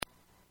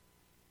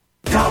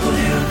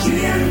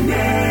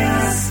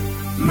GNS,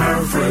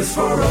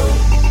 Murfreesboro.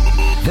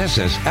 This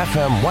is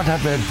FM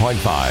 100.5,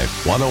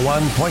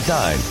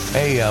 101.9,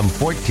 AM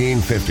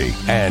 1450,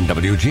 and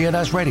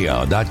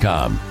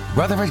WGNSradio.com.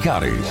 Rutherford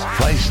County's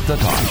place to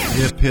talk.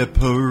 Hip, hip,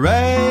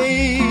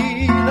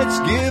 hooray, let's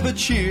give a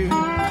cheer.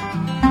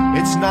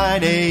 It's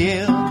 9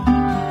 a.m.,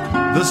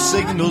 the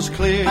signal's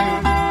clear.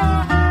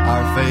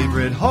 Our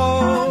favorite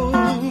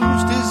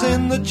host is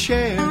in the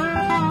chair.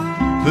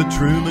 The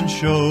Truman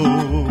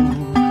Show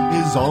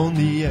is on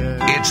the air.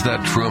 It's The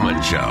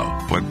Truman Show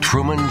with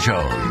Truman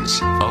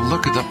Jones. A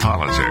look at the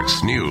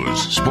politics,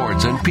 news,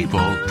 sports, and people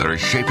that are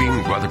shaping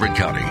Rutherford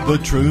County. The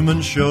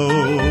Truman Show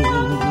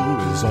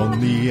is on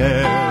the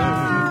air.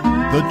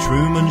 The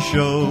Truman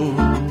Show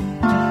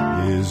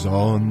is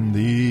on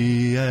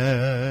the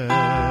air.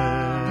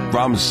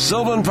 From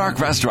Sylvan Park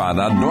Restaurant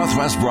on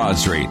Northwest Broad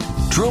Street,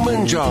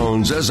 Truman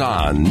Jones is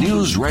on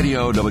News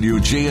Radio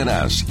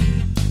WGNS.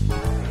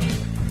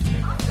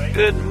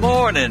 Good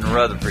morning,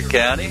 Rutherford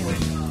County.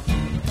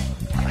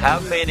 How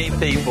many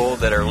people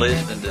that are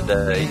listening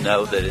today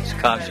know that it's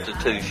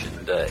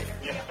Constitution Day?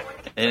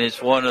 And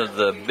it's one of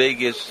the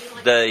biggest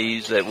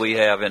days that we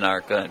have in our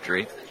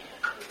country.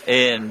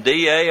 And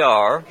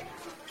DAR,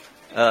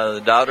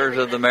 the Daughters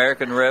of the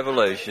American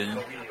Revolution,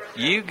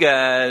 you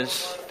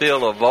guys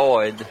fill a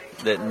void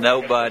that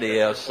nobody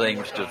else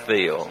seems to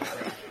fill.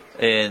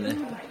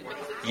 And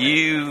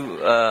you,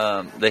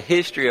 the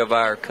history of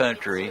our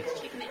country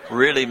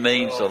really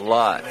means a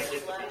lot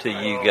to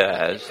you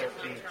guys.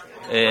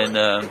 And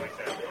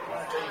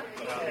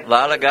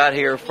Lila got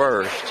here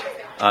first,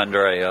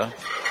 Andrea.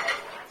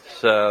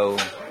 So,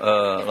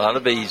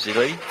 Lila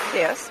Beasley.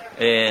 Yes.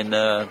 And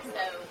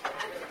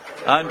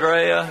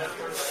Andrea,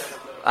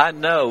 I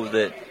know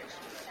that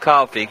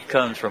coffee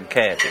comes from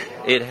Kathy.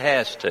 It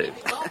has to.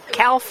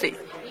 Calfee.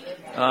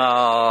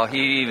 Oh,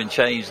 you even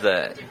changed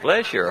that.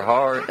 Bless your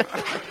heart.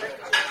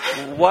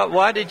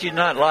 Why did you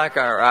not like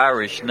our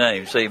Irish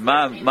name? See,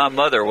 my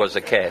mother was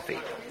a Kathy.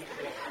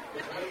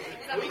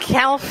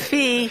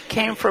 Calfee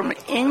came from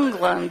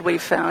England, we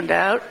found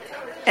out.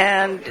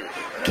 And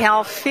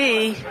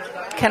Calfee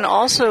can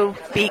also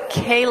be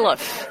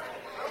Caliph.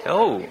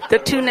 Oh. The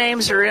two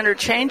names are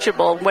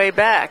interchangeable way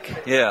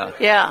back. Yeah.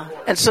 Yeah.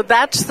 And so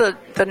that's the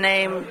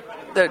name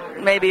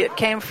that maybe it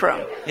came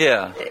from.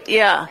 Yeah.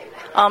 Yeah.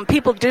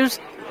 People do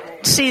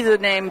see the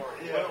name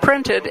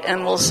printed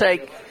and will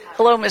say,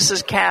 "Hello,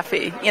 Mrs.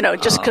 Caffey,"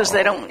 just because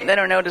they don't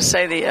know to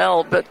say the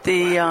L. But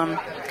the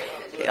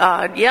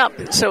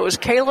so it was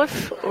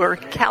Caliph or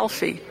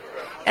Calfee,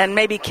 and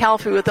maybe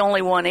Calfee with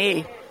only one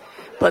E.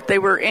 But they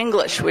were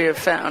English, we have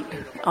found,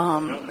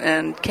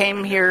 and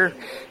came here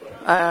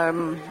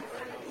a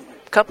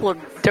couple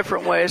of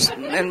different ways.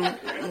 And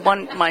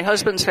my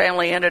husband's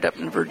family ended up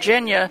in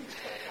Virginia.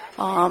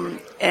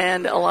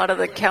 And a lot of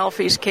the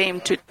Calfees came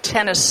to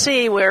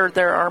Tennessee, where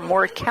there are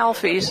more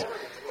Calfees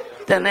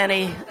than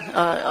any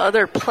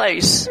other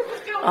place.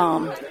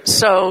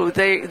 So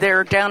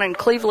they're down in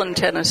Cleveland,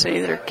 Tennessee.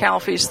 There are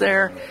Calfees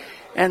there.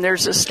 And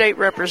there's a state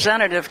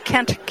representative,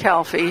 Kent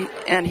Calfee,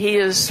 and he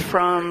is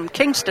from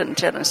Kingston,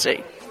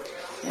 Tennessee.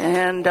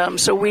 And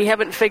so we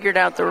haven't figured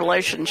out the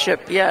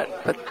relationship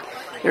yet, but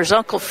there's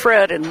Uncle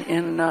Fred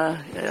in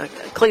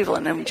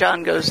Cleveland, and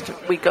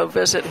we go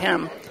visit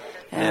him.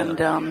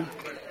 And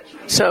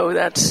so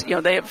that's,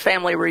 they have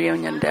family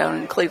reunion down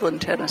in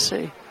Cleveland,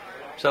 Tennessee.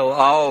 So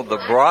all the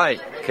bright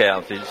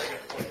Calfees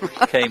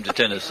came to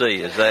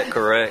Tennessee, is that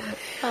correct?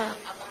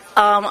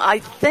 I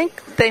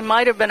think they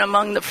might have been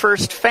among the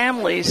first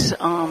families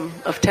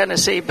of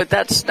Tennessee, but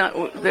that's not.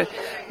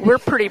 We're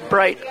pretty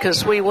bright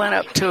because we went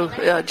up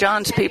to,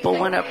 John's people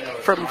went up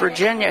from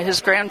Virginia.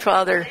 His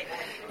grandfather,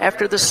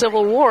 after the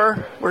Civil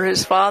War, were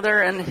his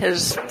father and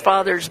his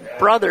father's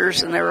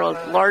brothers, and there were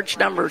a large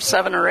number,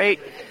 7 or 8,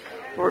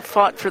 were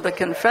fought for the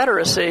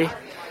Confederacy,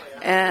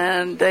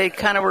 and they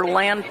kind of were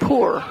land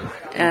poor.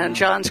 And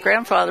John's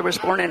grandfather was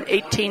born in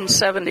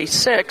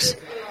 1876,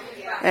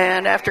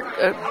 and after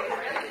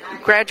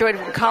graduated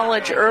from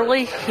college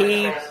early,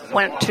 he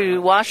went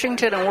to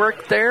Washington and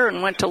worked there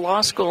and went to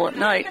law school at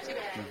night.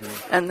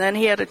 Mm-hmm. And then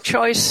he had a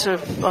choice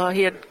of,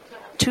 he had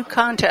 2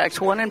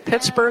 contacts, one in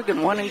Pittsburgh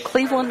and one in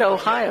Cleveland,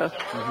 Ohio,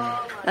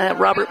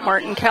 Robert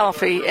Martin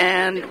Calfee.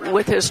 And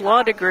with his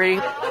law degree,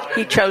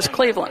 he chose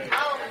Cleveland.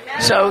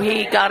 So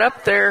he got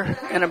up there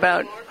in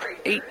about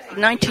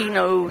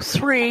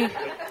 1903.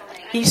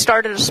 He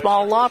started a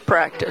small law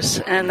practice,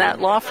 and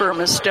that law firm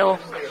is still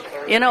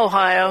in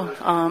Ohio,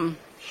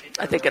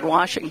 I think in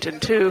Washington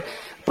too,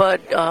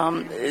 but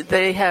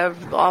they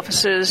have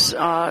offices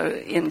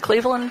in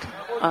Cleveland,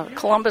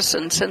 Columbus,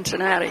 and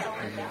Cincinnati.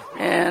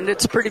 And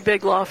it's a pretty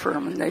big law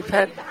firm, and they've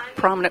had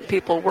prominent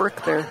people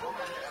work there.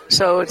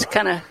 So it's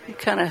kind of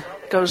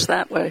goes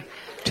that way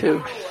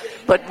too.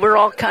 But we're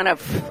all kind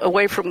of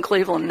away from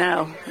Cleveland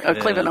now,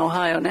 Cleveland,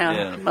 Ohio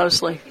now,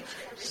 mostly.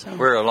 So.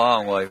 We're a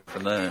long way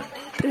from that.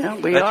 Yeah,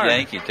 we That's are.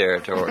 Yankee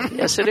territory.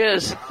 Yes, it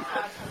is.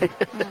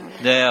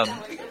 Now,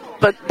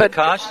 but the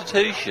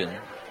Constitution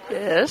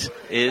is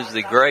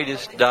the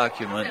greatest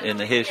document in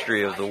the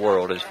history of the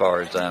world as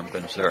far as I'm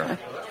concerned.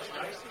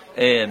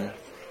 And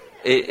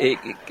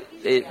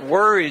it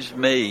worries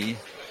me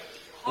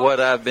what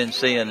I've been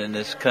seeing in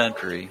this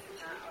country.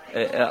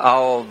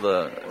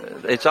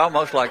 It's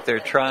almost like they're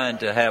trying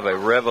to have a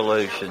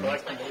revolution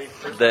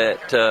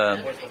that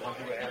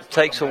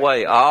takes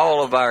away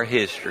all of our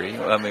history.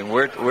 I mean,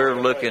 we're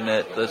looking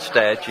at the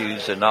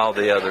statues and all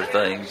the other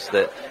things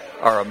that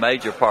are a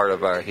major part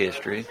of our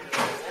history.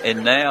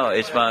 And now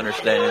it's my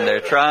understanding they're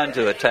trying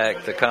to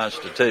attack the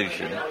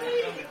Constitution.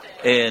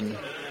 And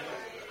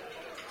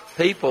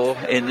people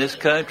in this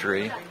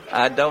country,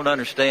 I don't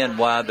understand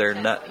why they're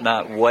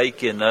not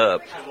waking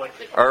up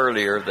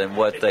earlier than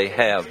what they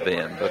have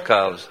been,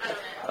 because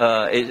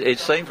it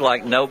seems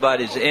like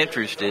nobody's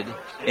interested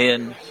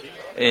in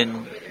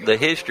the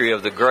history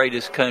of the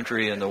greatest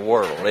country in the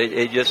world.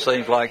 It just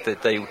seems like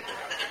that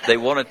they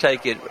want to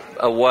take it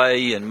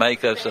away and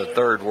make us a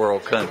third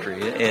world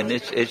country, and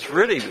it's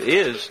really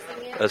is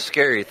a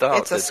scary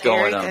thought that's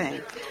going on.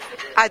 Thing.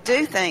 I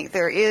do think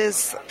there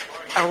is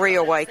a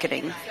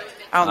reawakening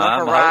on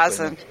the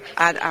horizon.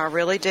 I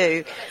really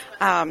do.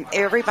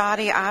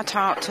 Everybody I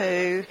talk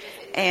to,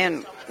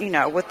 and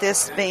with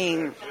this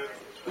being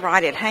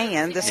right at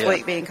hand, this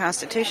week being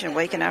Constitution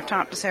Week, and I've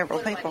talked to several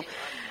people.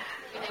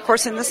 Of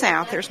course, in the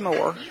South, there's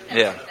more.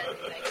 Yeah.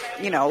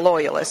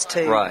 Loyalists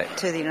to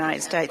the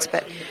United States.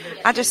 But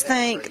I just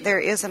think there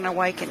is an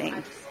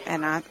awakening,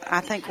 and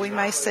I think we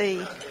may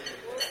see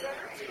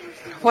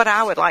what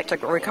I would like to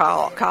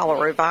call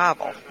a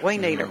revival. We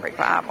need a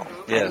revival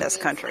in this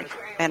country,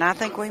 and I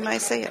think we may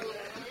see it.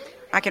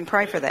 I can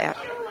pray for that.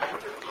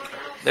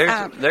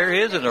 There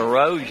is an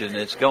erosion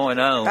that's going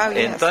on,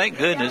 and thank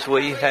goodness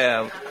we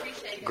have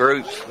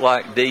groups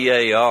like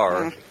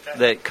DAR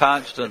that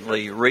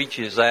constantly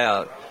reaches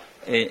out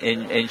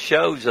and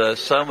shows us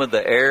some of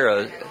the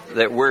era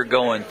that we're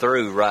going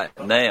through right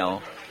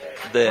now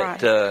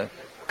that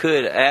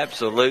could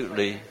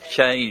absolutely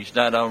change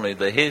not only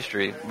the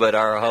history but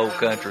our whole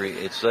country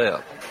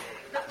itself.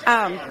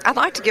 I'd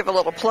like to give a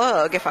little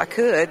plug, if I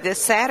could.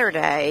 This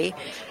Saturday,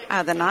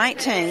 the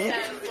 19th,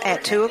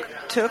 at 2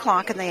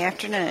 o'clock in the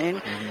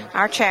afternoon,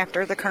 our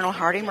chapter, the Colonel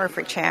Hardy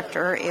Murphy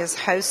chapter, is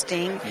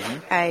hosting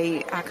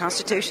a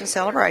Constitution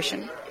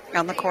celebration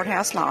on the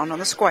courthouse lawn on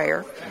the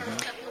square.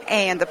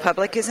 And the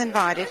public is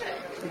invited.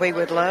 We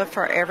would love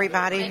for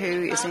everybody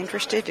who is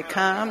interested to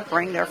come,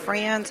 bring their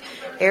friends.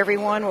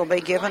 Everyone will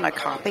be given a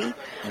copy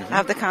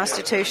of the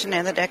Constitution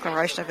and the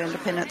Declaration of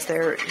Independence.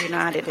 They're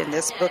united in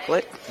this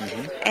booklet.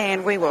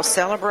 And we will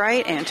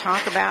celebrate and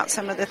talk about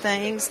some of the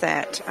things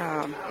that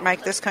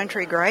make this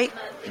country great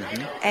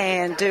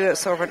and do a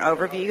sort of an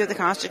overview of the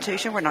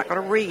Constitution. We're not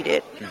going to read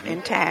it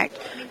intact.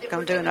 We're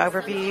going to do an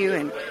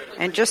overview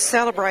and just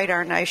celebrate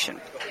our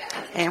nation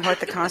and what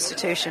the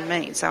Constitution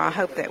means. So I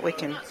hope that we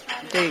can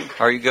do.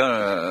 Are you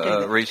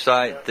going to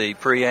recite the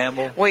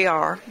preamble? We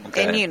are,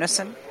 in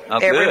unison.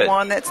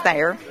 Everyone that's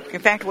there.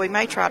 In fact, we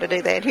may try to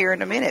do that here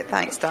in a minute,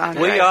 thanks to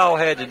Andre. We all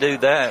had to do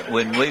that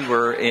when we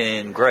were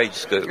in grade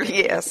school.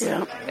 Yes.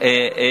 Yeah.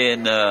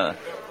 And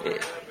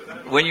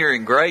when you're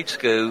in grade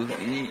school,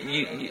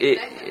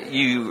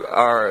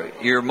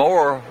 you're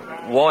more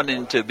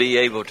wanting to be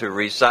able to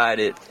recite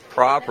it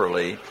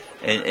properly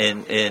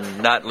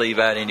and not leave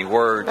out any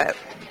words,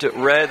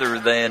 rather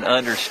than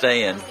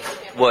understand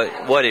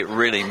what it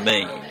really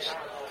means.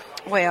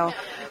 Well,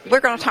 we're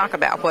going to talk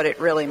about what it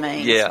really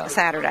means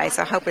Saturday,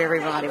 so I hope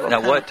everybody will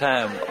come. Now, what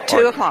time?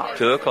 2 o'clock.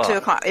 2 o'clock. 2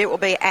 o'clock. It will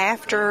be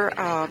after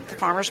the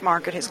farmer's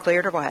market has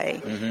cleared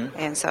away,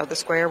 and so the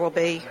square will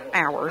be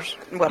ours.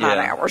 Well, not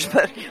ours,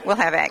 but we'll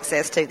have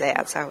access to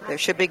that, so there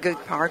should be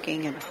good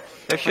parking. And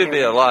there should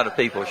be a lot of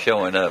people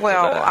showing up.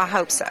 Well, I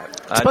hope so.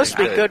 It's supposed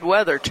to be good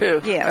weather,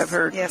 too. Yes, I've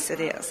heard. Yes, it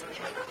is.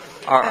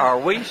 Are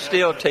we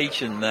still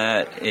teaching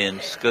that in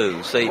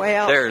school? See,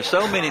 there are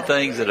so many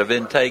things that have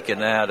been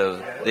taken out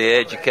of the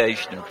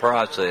education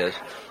process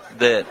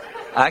that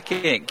I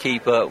can't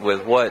keep up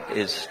with what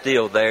is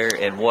still there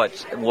and what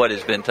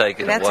has been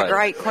taken away. That's a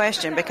great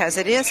question, because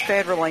it is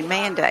federally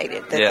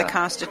mandated that the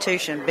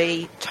Constitution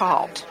be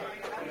taught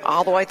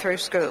all the way through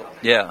school.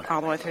 Yeah.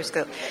 All the way through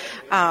school.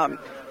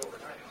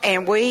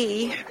 And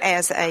we,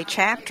 as a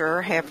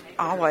chapter, have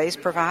always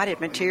provided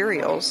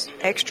materials,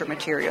 extra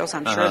materials.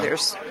 I'm sure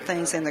there's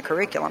things in the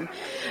curriculum,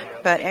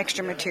 but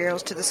extra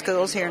materials to the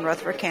schools here in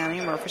Rutherford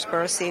County,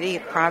 Murfreesboro City,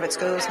 private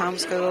schools, home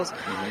schools.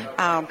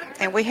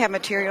 And we have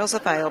materials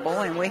available,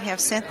 and we have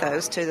sent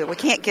those to them. We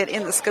can't get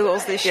in the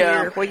schools this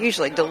year. We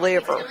usually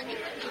deliver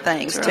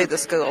things to the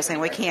schools, and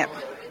we can't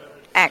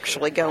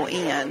actually go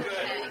in.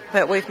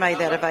 But we've made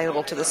that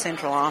available to the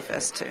central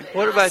office too.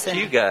 What about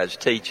you guys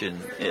teaching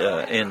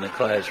in the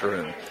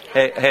classroom?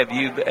 Have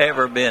you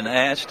ever been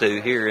asked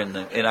to here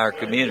in our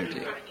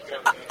community?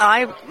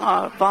 I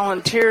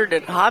volunteered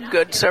at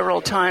Hobgood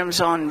several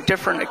times on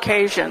different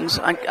occasions.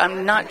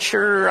 I'm not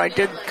sure I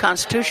did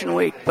Constitution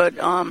Week, but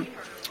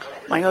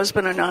my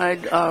husband and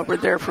I were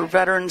there for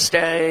Veterans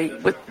Day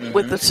with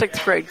the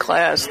 6th grade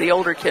class, the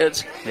older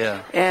kids.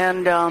 Yeah.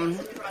 And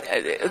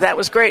that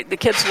was great. The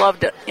kids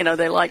loved it.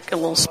 They like a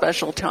little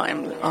special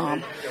time.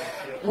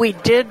 we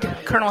did,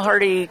 Colonel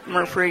Hardy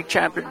Murfree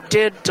chapter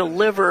did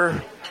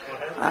deliver,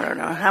 I don't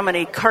know how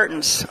many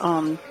cartons,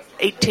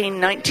 18,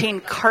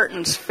 19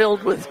 cartons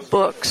filled with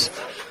books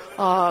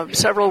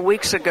several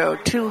weeks ago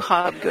to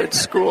Hobgood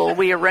School.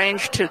 We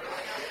arranged to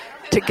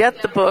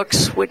get the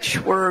books, which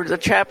were the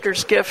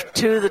chapter's gift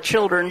to the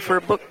children for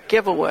a book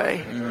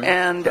giveaway.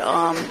 And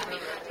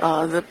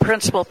the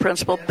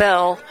Principal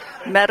Bell,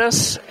 met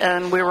us,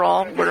 and we were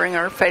all wearing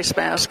our face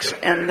masks.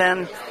 And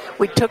then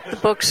we took the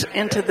books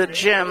into the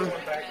gym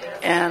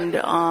and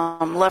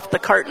left the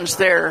cartons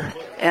there.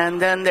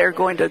 And then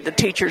the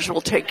teachers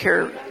will take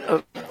care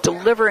of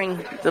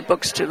delivering the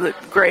books to the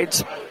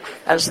grades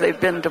as they've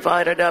been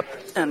divided up,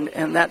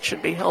 and that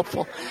should be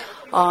helpful.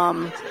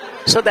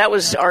 So that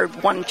was our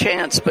one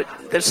chance, but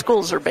the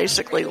schools are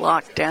basically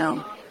locked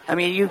down. I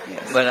mean,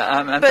 But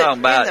I'm talking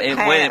about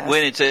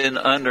when it's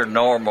under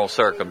normal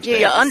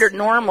circumstances. Yeah, under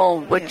normal,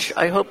 which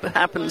I hope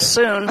happens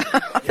soon.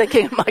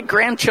 Thinking of my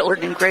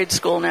grandchildren in grade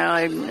school now,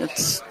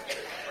 it's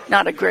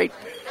not a great,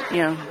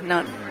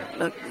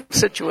 the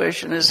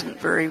situation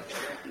isn't very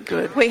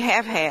good. We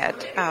have had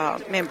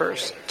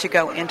members to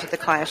go into the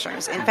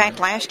classrooms. In fact,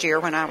 last year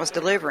when I was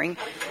delivering,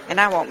 and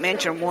I won't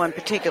mention one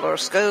particular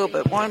school,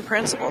 but one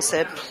principal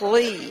said,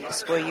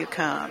 please, will you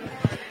come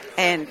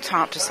and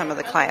talk to some of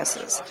the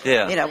classes?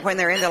 Yeah. When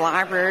they're in the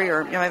library,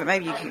 or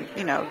maybe you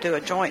can, do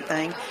a joint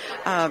thing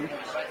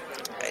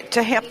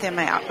to help them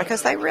out,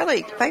 because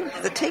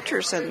the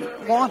teachers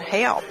want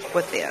help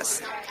with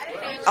this.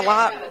 A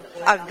lot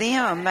of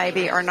them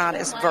maybe are not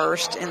as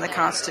versed in the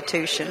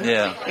Constitution.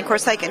 Yeah. And of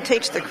course, they can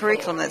teach the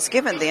curriculum that's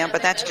given them,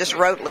 but that's just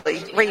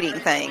rotely reading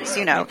things,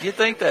 You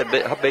think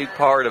that'd be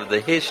part of the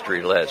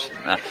history lesson?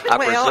 I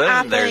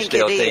presume they're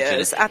still teaching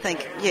it. I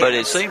think, yes. But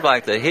it seems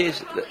like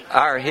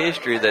our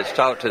history that's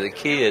taught to the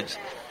kids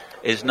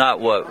is not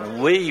what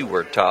we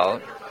were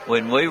taught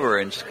when we were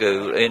in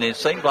school, and it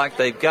seems like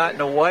they've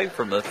gotten away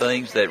from the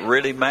things that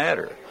really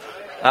matter.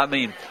 I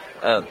mean,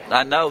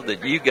 I know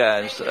that you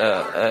guys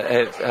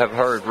have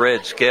heard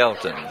Red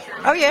Skelton.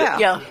 Oh,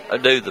 yeah.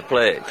 Do the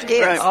pledge.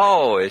 Yes.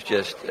 Oh,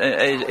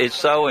 it's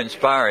so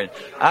inspiring.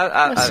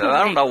 I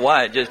don't know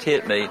why it just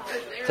hit me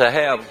to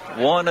have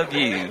one of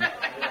you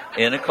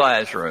in a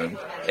classroom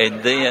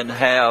and then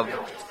have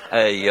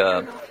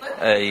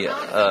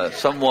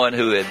someone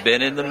who had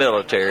been in the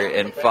military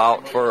and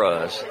fought for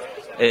us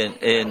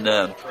and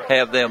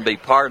have them be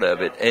part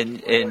of it.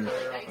 And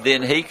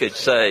then he could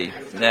say,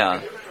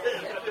 now,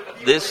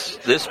 this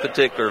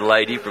particular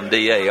lady from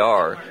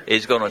DAR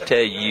is going to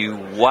tell you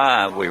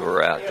why we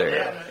were out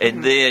there.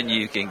 And then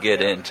you can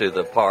get into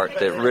the part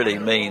that really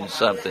means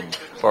something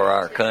for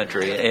our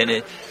country.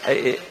 And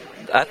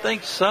I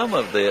think some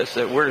of this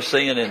that we're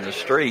seeing in the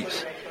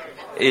streets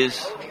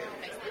is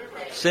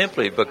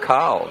simply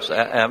because,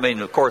 I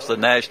mean, of course, the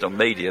national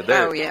media,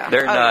 they're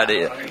like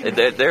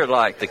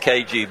the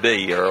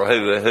KGB or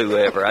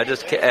whoever. I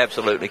just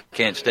absolutely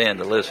can't stand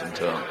to listen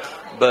to them.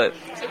 But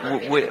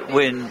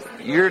when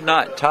you're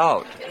not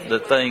taught the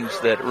things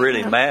that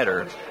really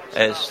matter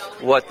as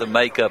what the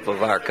makeup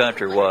of our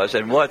country was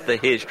and what the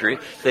history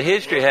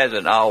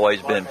hasn't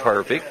always been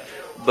perfect,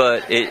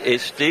 but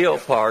it's still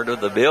part of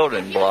the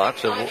building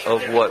blocks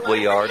of what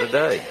we are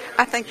today.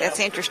 I think that's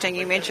interesting.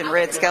 You mentioned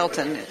Red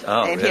Skelton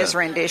and his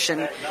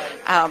rendition,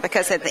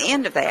 because at the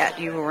end of that,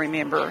 you will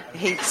remember,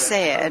 he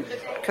said,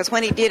 because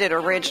when he did it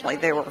originally,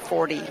 there were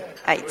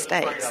 48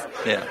 states.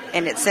 Yeah.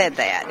 And it said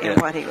that in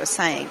what he was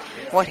saying,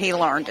 what he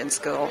learned in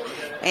school.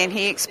 And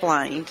he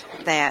explained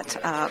that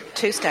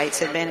 2 states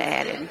had been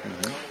added.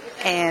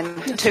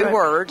 And 2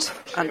 words,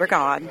 under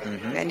God.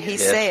 And he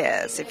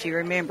says, if you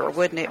remember,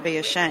 wouldn't it be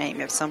a shame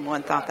if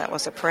someone thought that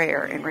was a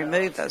prayer and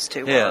removed those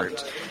 2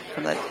 words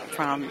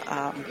from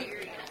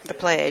the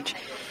pledge?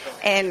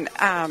 And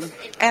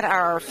at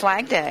our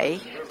Flag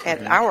Day,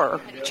 at our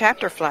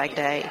chapter Flag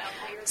Day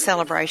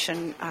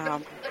celebration,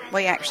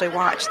 we actually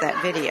watched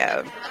that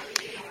video.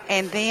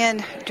 And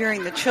then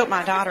during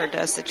my daughter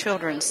does the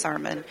children's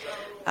sermon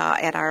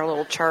at our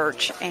little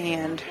church,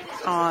 and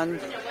on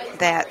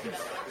that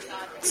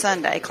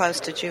Sunday, close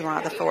to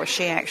July the 4th,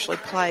 she actually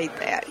played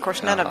that. Of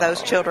course, none of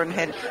those children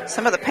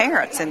some of the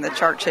parents in the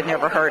church had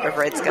never heard of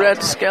Red Skelton.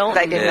 Red Skelton.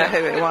 They didn't know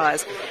who it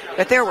was.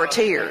 But there were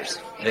tears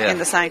in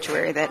the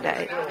sanctuary that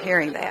day,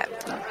 hearing that.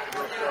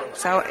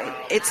 So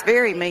it's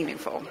very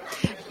meaningful.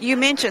 You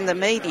mentioned the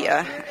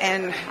media,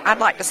 and I'd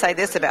like to say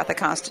this about the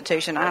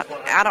Constitution.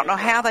 I don't know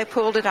how they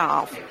pulled it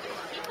off,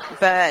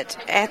 but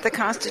at the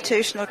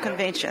Constitutional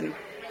Convention,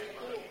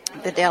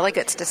 the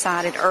delegates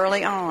decided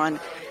early on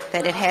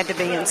that it had to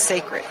be in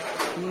secret.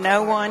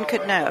 No one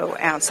could know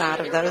outside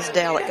of those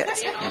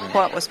delegates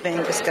what was being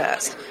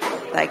discussed.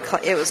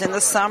 It was in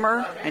the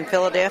summer in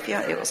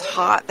Philadelphia. It was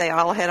hot. They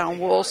all had on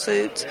wool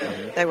suits.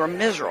 They were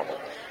miserable.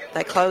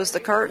 They closed the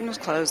curtains,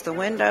 closed the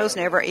windows,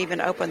 never even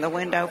opened the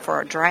window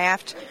for a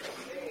draft,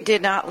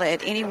 did not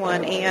let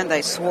anyone in.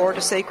 They swore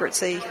to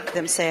secrecy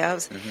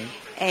themselves,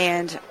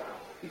 and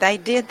they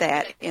did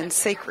that in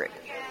secret.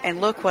 And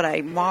look what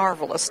a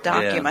marvelous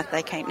document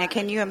they came. Now,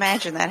 can you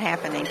imagine that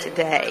happening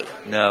today?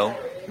 No,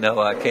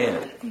 I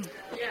can't.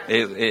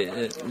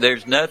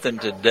 There's nothing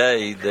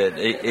today that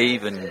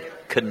even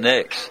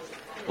connects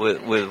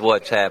with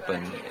what's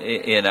happened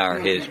in our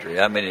history.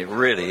 I mean, it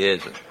really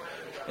isn't.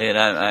 And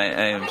I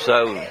am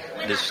so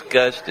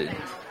disgusted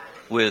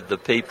with the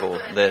people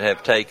that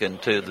have taken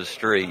to the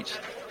streets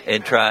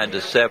and trying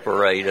to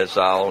separate us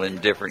all in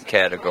different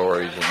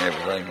categories and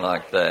everything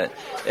like that.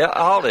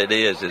 All it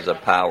is a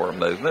power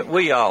movement.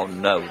 We all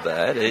know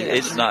that.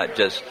 It's not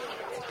just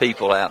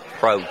people out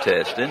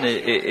protesting.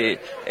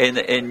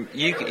 And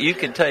you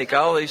can take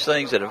all these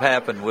things that have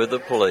happened with the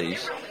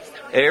police,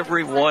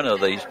 every one of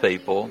these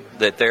people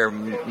that they're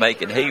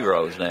making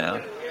heroes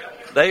now,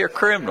 they are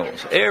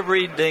criminals.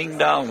 Every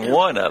ding-dong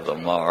one of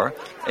them are.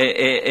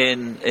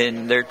 And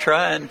they're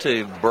trying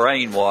to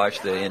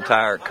brainwash the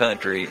entire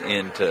country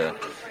into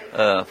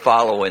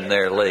following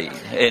their lead.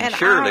 And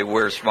surely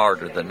we're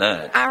smarter than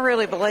that. I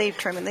really believe,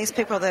 Truman, these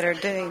people that are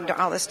doing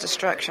all this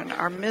destruction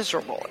are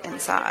miserable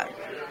inside.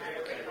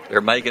 They're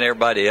making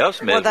everybody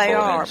else miserable. Well, they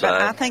are, inside.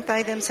 but I think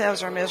they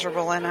themselves are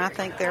miserable, and I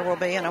think there will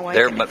be an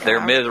awakening.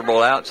 They're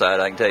miserable outside,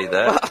 I can tell you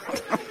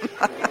that,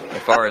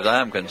 as far as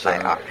I'm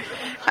concerned. They are.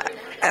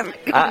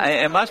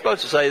 Am I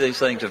supposed to say these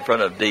things in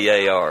front of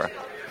DAR?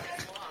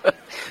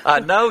 I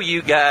know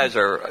you guys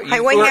are.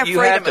 Hey, we have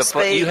freedom of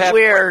speech.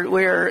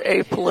 We're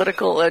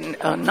apolitical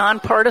and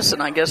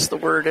nonpartisan, I guess the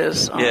word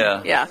is.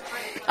 Yeah.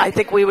 I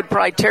think we would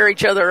probably tear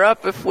each other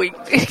up if we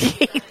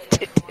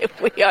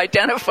if we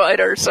identified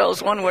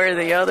ourselves one way or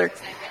the other.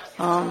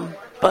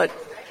 But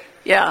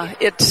yeah,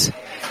 it's.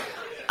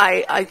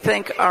 I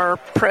think our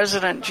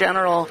President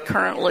General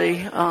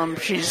currently,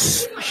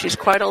 she's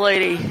quite a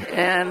lady,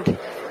 and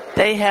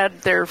they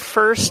had their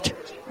first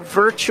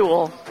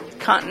virtual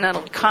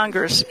Continental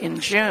Congress in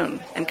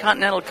June, and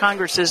Continental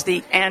Congress is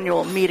the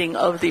annual meeting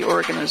of the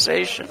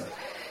organization.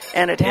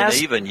 And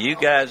even you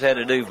guys had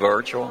to do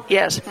virtual?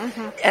 Yes.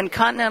 Mm-hmm. And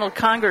Continental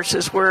Congress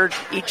is where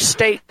each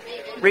state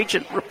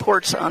region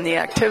reports on the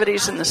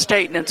activities in the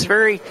state, and it's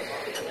very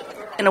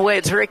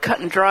cut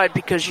and dried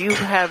because you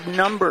have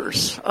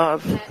numbers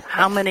of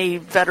how many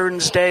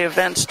Veterans Day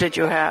events did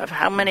you have,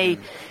 how many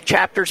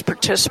chapters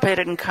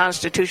participated in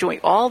Constitution Week.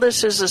 All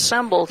this is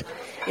assembled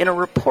in a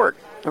report.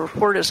 The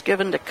report is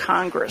given to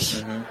Congress.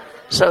 Mm-hmm.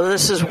 So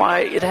this is why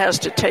it has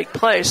to take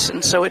place.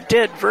 And so it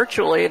did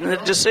virtually, and the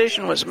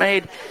decision was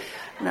made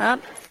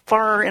not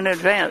far in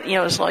advance. It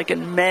was like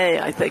in May,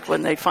 I think,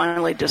 when they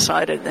finally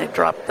decided. They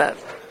dropped that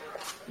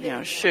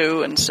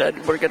shoe and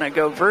said, we're going to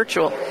go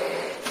virtual.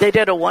 They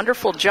did a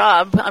wonderful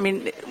job. I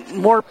mean,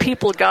 more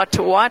people got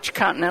to watch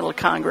Continental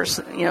Congress,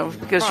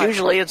 because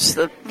usually it's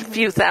the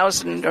few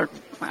thousand or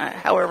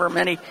however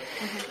many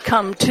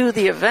come to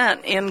the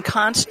event in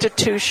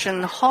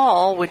Constitution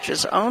Hall, which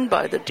is owned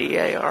by the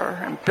DAR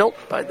and built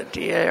by the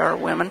DAR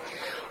women.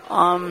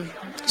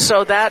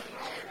 So that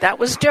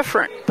was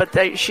different,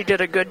 but she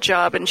did a good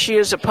job, and she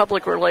is a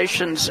public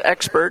relations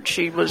expert.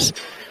 She was,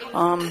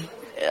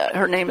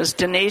 her name is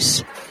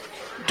Denise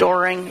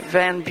Doring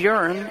Van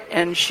Buren,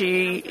 and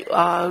she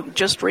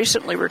just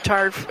recently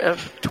retired a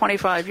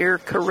 25-year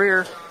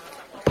career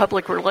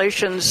public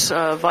relations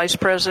vice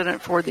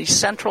president for the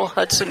Central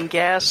Hudson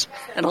Gas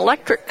and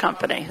Electric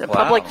Company, the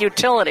public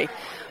utility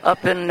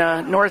up in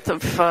north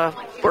of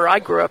where I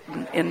grew up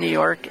in New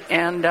York.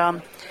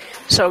 And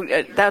so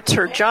that's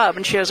her job.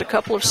 And she has a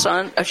couple of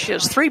sons. She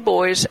has 3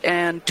 boys,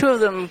 and 2 of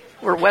them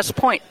were West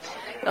Point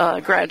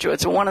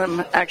graduates. And one of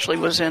them actually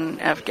was in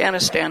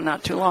Afghanistan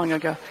not too long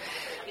ago.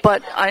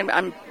 But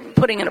I'm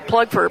putting in a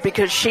plug for her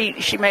because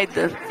she made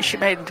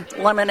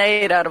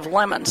lemonade out of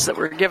lemons that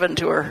were given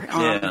to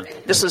her.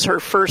 This is her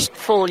first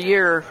full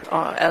year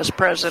as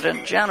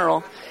President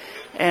General,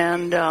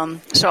 and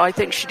so I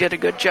think she did a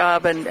good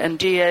job. And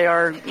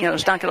DAR,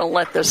 is not going to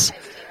let this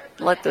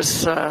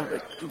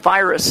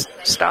virus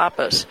stop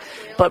us.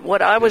 But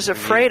what I was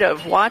afraid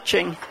of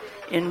watching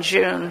in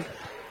June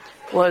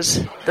was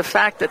the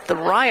fact that the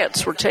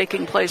riots were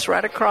taking place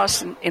right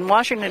across in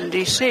Washington,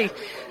 D.C.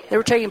 They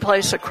were taking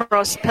place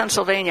across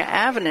Pennsylvania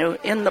Avenue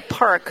in the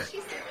park,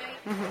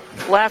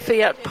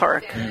 Lafayette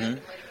Park,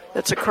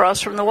 that's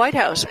across from the White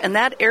House. And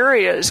that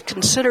area is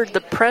considered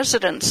the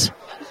president's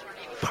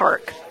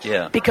park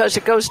because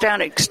it goes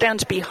down, it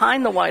extends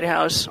behind the White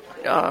House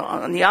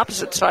on the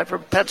opposite side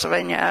from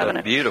Pennsylvania Avenue.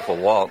 A beautiful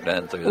walk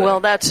down through there.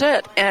 Well, that's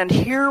it. And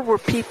here were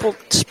people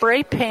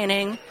spray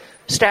painting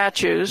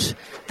statues.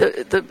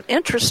 The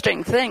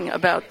interesting thing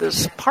about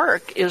this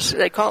park is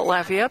they call it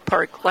Lafayette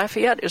Park.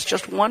 Lafayette is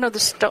just one of the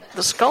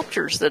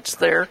sculptures that's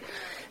there.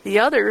 The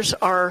others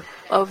are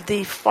of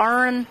the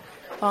foreign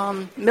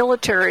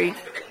military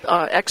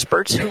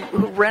experts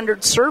who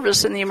rendered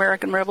service in the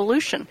American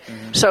Revolution.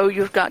 Mm-hmm. So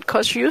you've got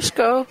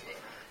Kosciuszko,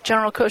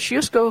 General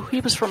Kosciuszko, he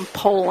was from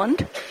Poland.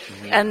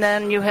 Mm-hmm. And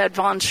then you had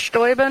von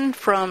Steuben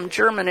from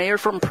Germany or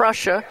from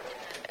Prussia.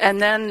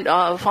 And then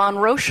von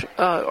Roche,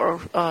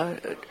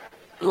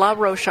 La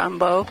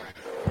Rochambeau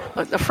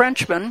the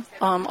Frenchmen,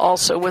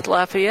 also with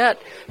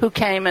Lafayette, who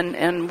came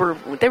and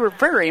they were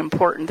very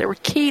important. They were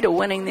key to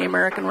winning the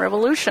American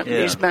Revolution,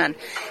 these men.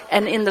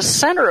 And in the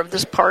center of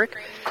this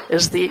park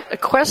is the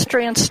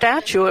equestrian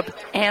statue of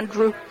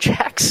Andrew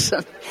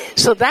Jackson.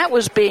 So that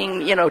was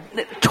being,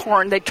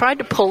 torn. They tried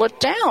to pull it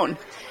down.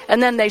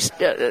 And then the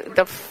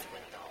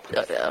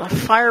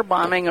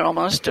firebombing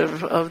almost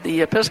of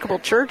the Episcopal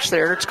Church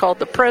there, it's called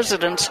the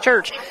President's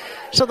Church.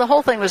 So the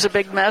whole thing was a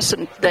big mess,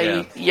 and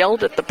they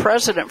yelled at the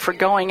president for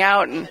going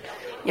out and,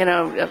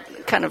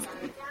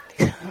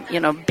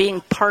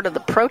 being part of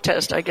the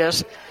protest, I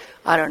guess.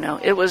 I don't know.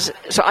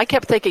 So I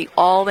kept thinking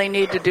all they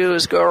need to do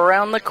is go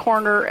around the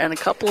corner and a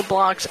couple of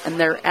blocks, and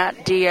they're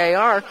at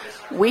DAR.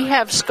 We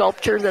have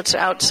sculpture that's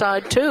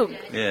outside, too,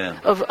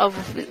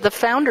 of the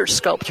founder's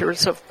sculpture.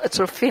 It's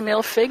a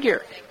female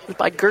figure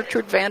by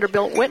Gertrude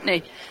Vanderbilt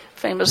Whitney,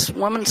 famous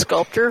woman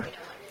sculptor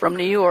from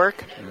New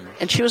York,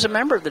 and she was a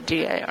member of the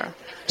DAR.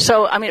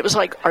 So, it was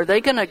like, are they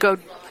going to go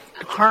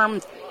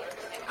harm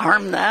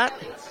that?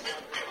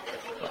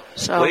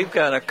 So we've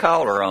got a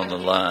caller on the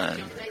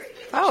line.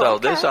 So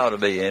this ought to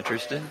be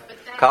interesting.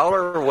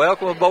 Caller,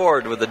 welcome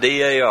aboard with the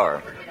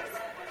DAR.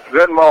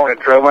 Good morning,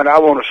 Truman. I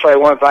want to say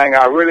one thing.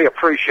 I really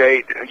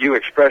appreciate you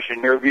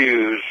expressing your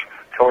views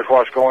towards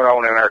what's going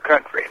on in our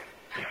country.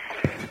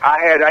 I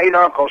had 8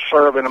 uncles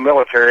serve in the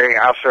military.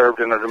 I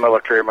served in the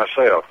military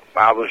myself.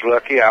 I was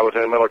lucky. I was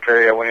in the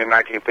military. I went in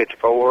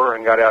 1954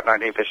 and got out in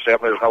 1957.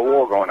 There was no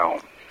war going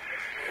on.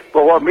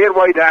 But what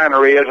Midway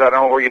Diner is, I don't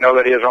know where you know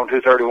that is on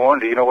 231.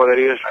 Do you know where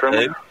that is,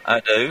 Truman?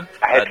 I do.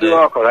 I had two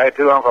uncles. I had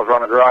 2 uncles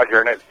running a garage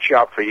here in that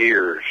shop for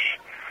years.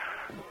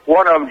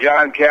 One of them,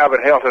 John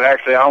Calvin Helton,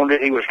 actually owned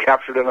it. He was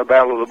captured in the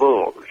Battle of the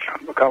Bulge,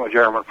 become a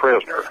German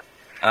prisoner.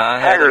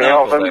 Haggard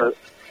Helton,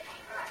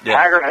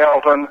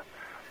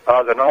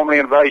 the Normandy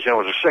invasion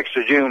was the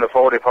 6th of June of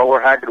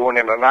 44. Haggard went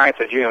in the 9th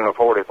of June of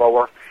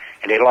 44,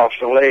 and he lost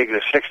a leg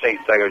the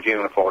 16th day of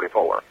June of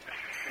 44.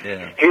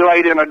 Yeah. He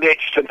laid in a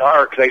ditch to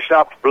dark. They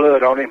stopped the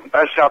blood on him.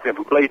 That stopped him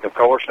from bleeding, of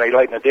course, and he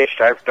laid in a ditch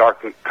after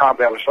dark. The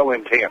combat was so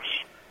intense.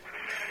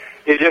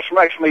 It just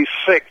makes me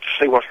sick to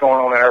see what's going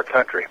on in our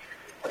country.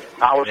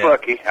 I was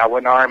lucky. I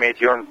went in the Army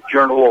during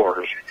the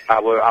wars.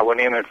 I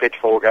went in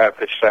 54, got out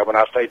 57.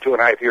 I stayed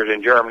 2.5 years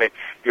in Germany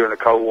during the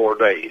Cold War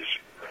days.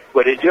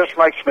 But it just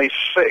makes me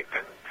sick.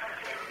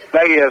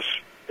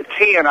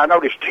 I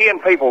noticed 10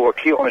 people were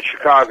killed in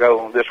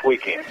Chicago this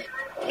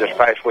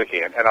past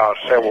weekend, and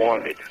several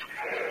wounded.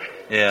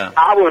 Yeah.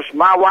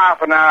 My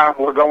wife and I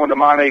were going to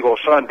Monteagle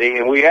Sunday,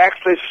 and we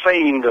actually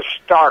seen the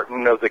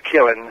starting of the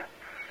killing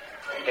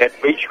at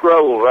Beach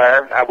Grove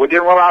there. We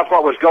didn't realize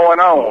what was going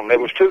on. There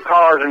was 2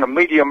 cars in a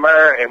medium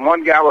there, and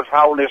one guy was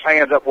holding his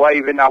hands up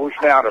waving. I wish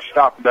now I'd have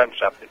stopped and done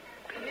something.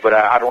 But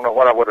I don't know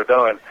what I would have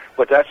done.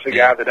 But that's the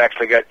guy that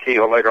actually got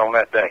killed later on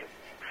that day.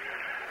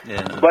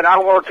 Yeah. But I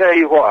want to tell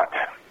you what.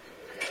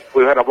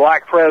 We've had a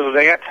black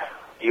president.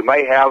 You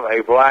may have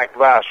a black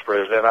vice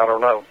president. I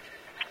don't know.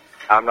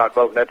 I'm not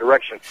voting that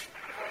direction.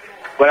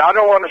 But I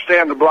don't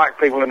understand the black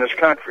people in this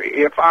country.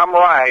 If I'm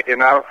right,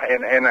 and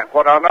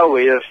what I know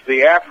is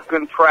the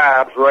African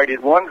tribes raided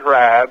one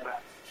tribe,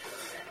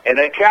 and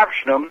they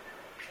captured them,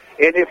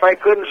 and if they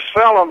couldn't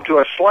sell them to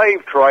a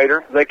slave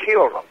trader, they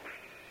killed them.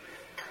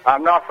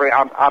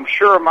 I'm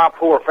sure my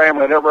poor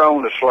family never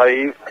owned a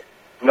slave,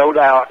 no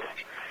doubt.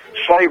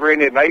 Slavery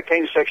ended in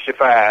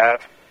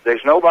 1865.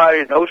 There's no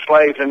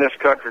slaves in this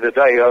country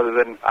today other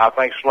than, I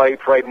think, slave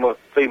trading with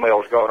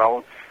females going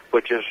on,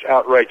 which is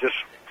outrageous.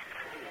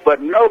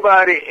 But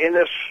nobody in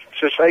this,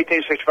 since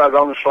 1865,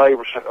 owned a slave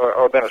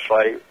or been a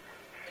slave.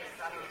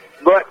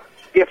 But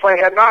if they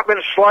had not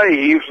been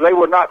slaves, they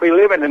would not be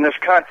living in this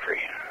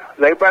country.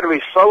 They better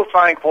be so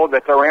thankful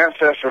that their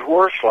ancestors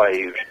were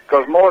slaves,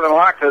 because more than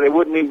likely they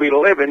wouldn't even be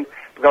living,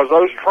 because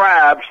those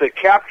tribes that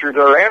captured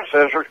their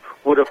ancestors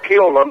would have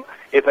killed them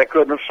if they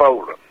couldn't have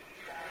sold them.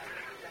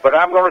 But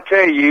I'm going to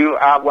tell you,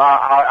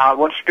 I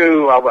went to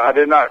school. I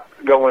did not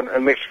go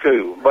in mixed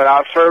school, but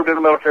I served in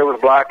the military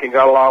with black and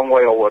got along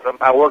well with them.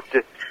 I worked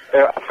at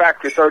a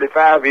factory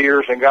 35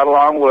 years and got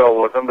along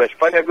well with them. There's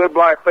plenty of good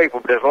black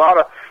people, but there's a lot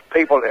of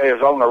people that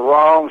is on the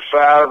wrong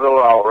side of the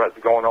law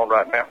going on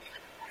right now.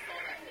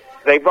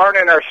 They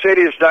burning our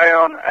cities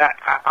down.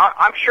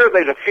 I'm sure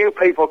there's a few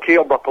people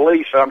killed by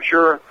police. I'm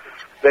sure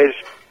there's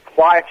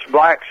whites,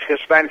 blacks,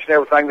 Hispanics, and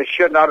everything that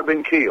should not have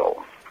been killed.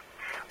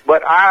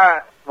 But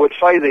I would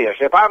say this.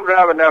 If I'm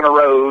driving down the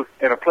road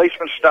and a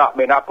policeman stopped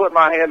me and I put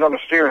my hand on the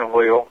steering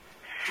wheel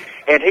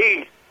and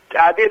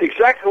I did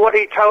exactly what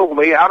he told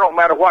me, I don't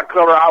matter what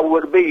color I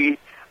would be,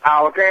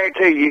 I'll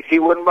guarantee you he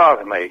wouldn't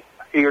bother me,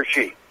 he or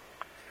she.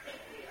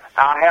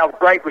 I have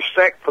great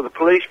respect for the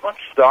policemen,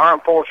 the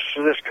armed forces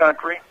of this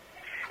country,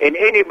 and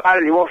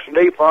anybody that wants to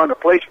defund a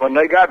policeman,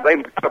 they've got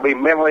to be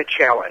mentally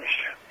challenged.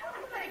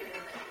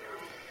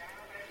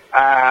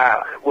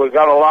 We've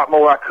got a lot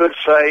more I could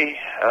say.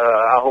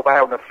 I hope I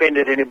haven't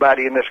offended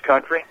anybody in this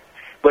country.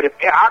 But if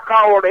I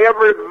called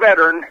every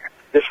veteran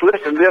that's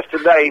listening to this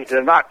today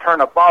to not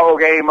turn a ball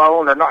game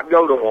on or not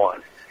go to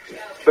one,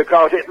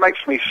 because it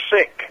makes me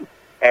sick.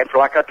 And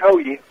like I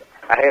told you,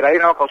 I had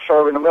 8 uncles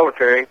serve in the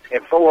military,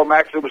 and 4 of them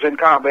actually was in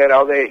combat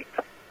out of the 8.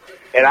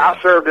 And I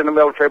served in the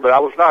military, but I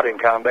was not in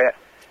combat.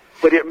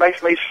 But it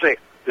makes me sick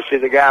to see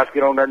the guys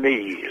get on their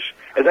knees.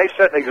 And they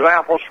set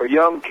examples for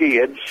young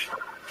kids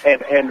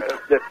and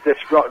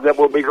that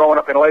will be growing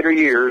up in later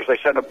years. They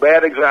set a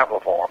bad example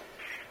for them.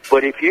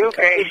 But if you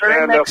can't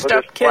stand up for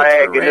this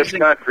flag in this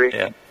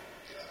country,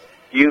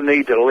 you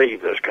need to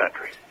leave this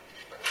country.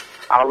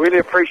 I really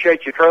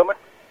appreciate you, Truman.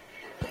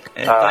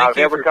 I've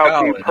never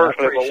talked to you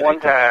personally but one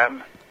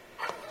time,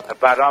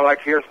 but I'd like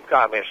to hear some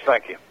comments.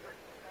 Thank you.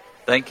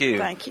 Thank you.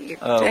 Thank you.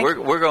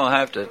 We're going to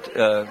have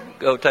to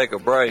go take a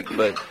break,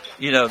 but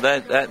you know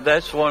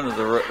that's one of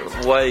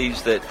the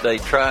ways that they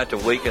try to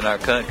weaken our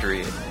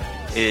country.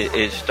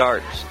 It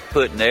starts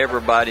putting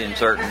everybody in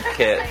certain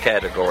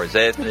categories,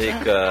 ethnic,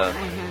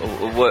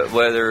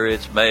 whether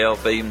it's male,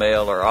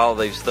 female, or all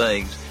these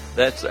things.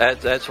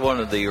 That's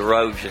one of the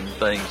erosion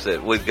things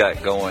that we've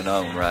got going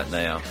on right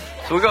now.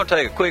 So we're going to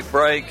take a quick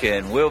break,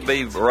 and we'll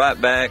be right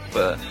back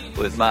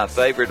with my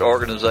favorite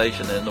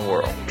organization in the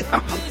world.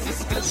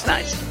 That's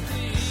nice.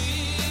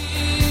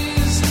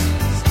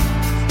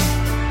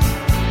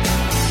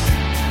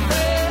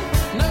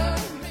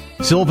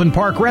 Sylvan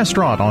Park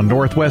Restaurant on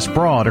Northwest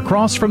Broad,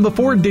 across from the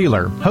Ford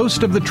dealer,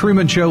 host of the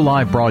Truman Show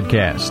live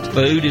broadcast.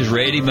 Food is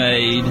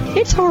ready-made.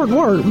 It's hard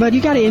work, but you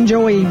got to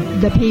enjoy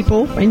the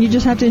people, and you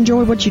just have to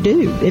enjoy what you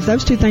do. If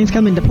those two things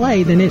come into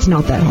play, then it's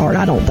not that hard,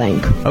 I don't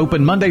think.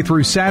 Open Monday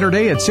through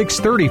Saturday at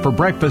 6:30 for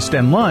breakfast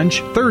and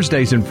lunch,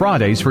 Thursdays and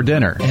Fridays for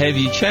dinner. Have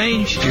you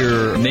changed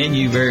your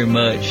menu very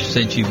much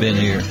since you've been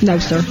here? No,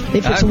 sir.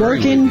 If it's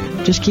working,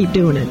 just keep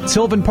doing it.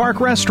 Sylvan Park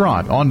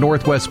Restaurant on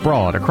Northwest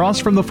Broad, across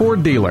from the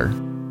Ford dealer.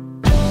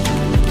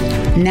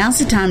 Now's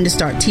the time to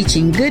start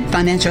teaching good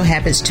financial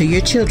habits to your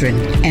children,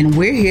 and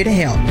we're here to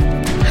help.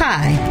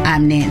 Hi,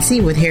 I'm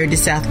Nancy with Heritage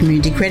South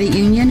Community Credit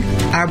Union.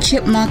 Our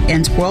Chipmunk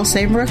and Squirrel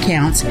Saver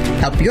accounts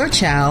help your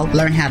child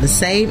learn how to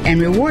save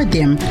and reward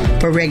them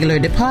for regular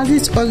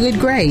deposits or good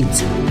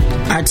grades.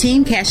 Our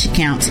Teen Cash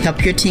accounts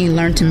help your teen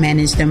learn to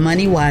manage their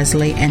money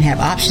wisely and have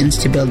options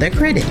to build their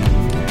credit.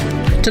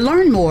 To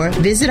learn more,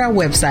 visit our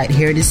website,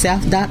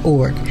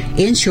 heritagesouth.org,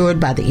 insured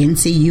by the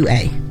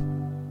NCUA.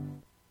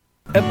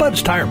 At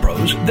Bud's Tire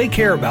Pros, they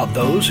care about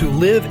those who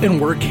live and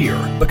work here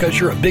because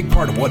you're a big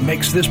part of what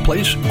makes this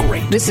place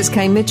great. This is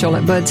Kay Mitchell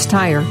at Bud's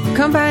Tire.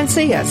 Come by and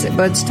see us at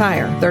Bud's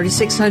Tire,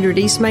 3600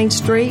 East Main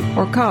Street,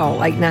 or call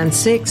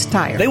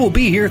 896-TIRE. They will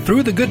be here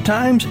through the good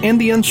times and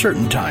the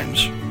uncertain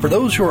times. For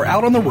those who are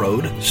out on the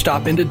road,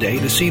 stop in today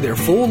to see their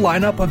full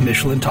lineup of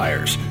Michelin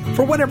tires.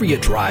 For whatever you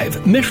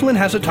drive, Michelin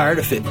has a tire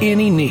to fit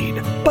any need.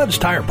 Bud's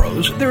Tire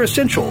Pros, they're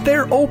essential,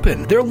 they're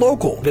open, they're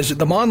local. Visit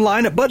them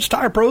online at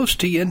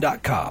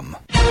budstireprostn.com.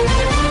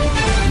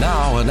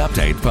 Now an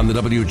update from the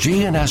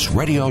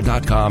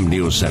WGNSradio.com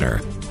News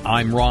Center.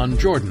 I'm Ron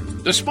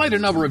Jordan. Despite a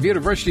number of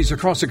universities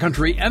across the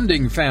country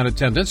ending fan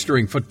attendance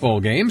during football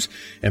games,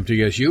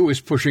 MTSU is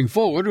pushing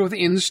forward with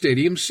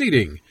in-stadium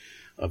seating.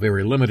 A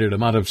very limited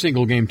amount of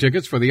single-game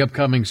tickets for the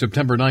upcoming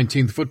September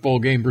 19th football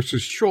game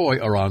versus Troy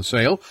are on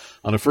sale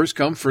on a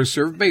first-come,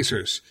 first-served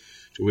basis.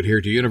 To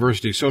adhere to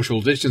university social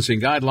distancing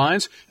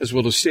guidelines, as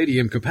well as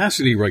stadium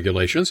capacity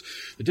regulations,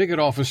 the ticket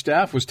office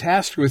staff was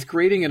tasked with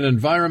creating an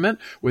environment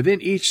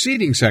within each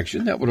seating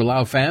section that would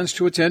allow fans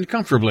to attend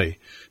comfortably.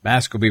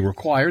 Masks will be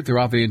required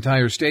throughout the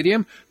entire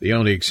stadium. The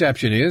only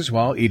exception is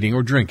while eating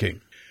or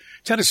drinking.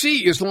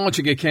 Tennessee is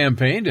launching a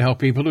campaign to help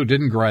people who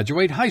didn't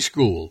graduate high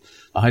school.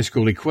 A high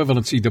school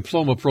equivalency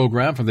diploma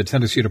program from the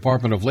Tennessee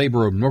Department of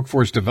Labor and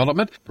Workforce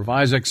Development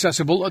provides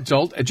accessible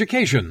adult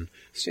education.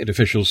 State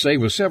officials say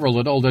with several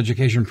adult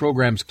education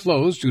programs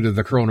closed due to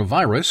the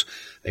coronavirus,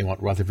 they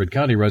want Rutherford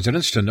County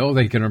residents to know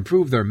they can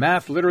improve their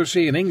math,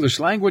 literacy, and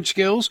English language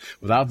skills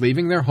without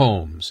leaving their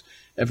homes.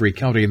 Every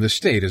county in the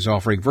state is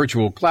offering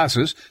virtual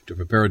classes to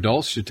prepare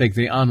adults to take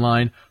the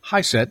online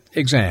HiSET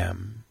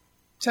exam.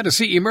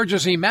 Tennessee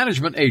Emergency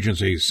Management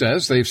Agency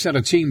says they've sent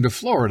a team to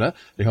Florida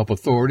to help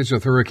authorities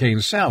with Hurricane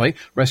Sally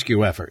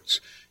rescue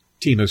efforts.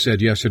 TEMA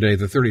said yesterday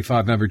the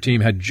 35-member team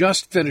had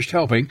just finished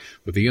helping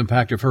with the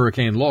impact of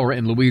Hurricane Laura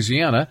in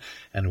Louisiana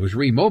and was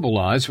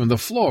remobilized when the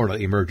Florida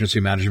Emergency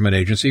Management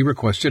Agency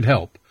requested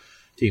help.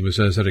 TEMA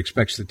says it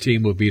expects the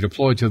team will be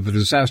deployed to the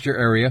disaster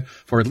area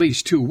for at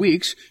least 2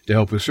 weeks to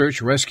help with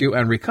search, rescue,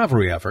 and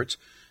recovery efforts.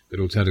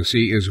 Middle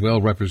Tennessee is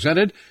well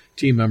represented.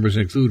 Team members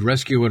include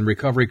rescue and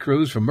recovery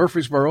crews from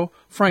Murfreesboro,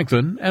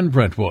 Franklin, and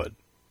Brentwood.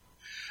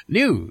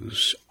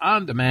 News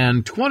on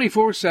demand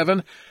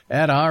 24/7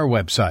 at our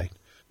website,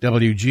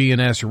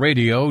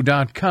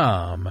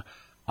 WGNSradio.com.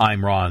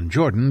 I'm Ron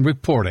Jordan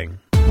reporting.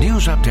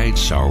 News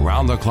updates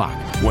around the clock,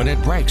 when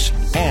it breaks,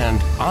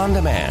 and on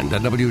demand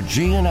at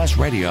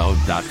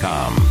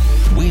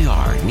WGNSradio.com. We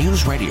are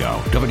News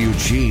Radio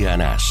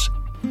WGNS.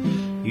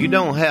 You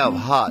don't have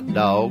hot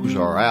dogs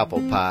or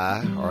apple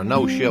pie or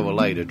no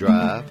Chevrolet to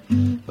drive,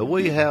 but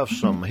we have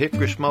some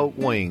hickory smoked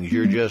wings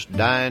you're just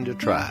dying to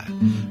try.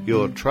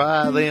 You'll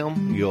try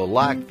them, you'll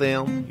like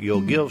them,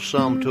 you'll give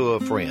some to a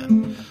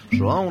friend.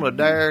 So on a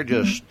dare,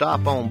 just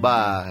stop on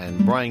by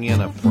and bring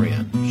in a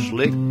friend.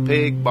 Slick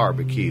Pig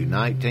Barbecue,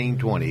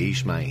 1920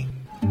 East Main.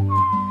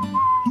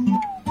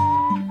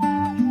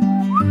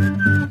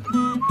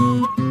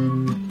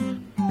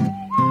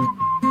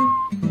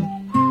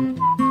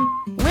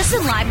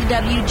 Listen live to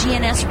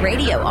WGNS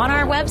Radio on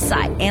our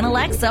website and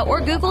Alexa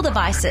or Google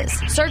devices.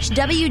 Search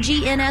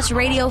WGNS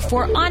Radio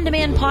for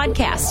on-demand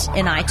podcasts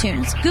in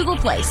iTunes, Google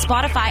Play,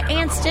 Spotify,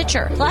 and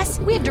Stitcher. Plus,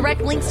 we have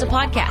direct links to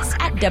podcasts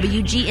at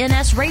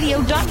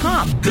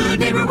WGNSradio.com.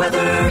 Good neighbor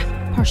weather.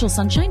 Partial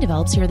sunshine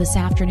develops here this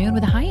afternoon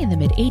with a high in the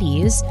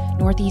mid-80s.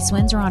 Northeast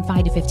winds are on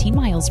 5 to 15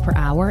 miles per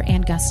hour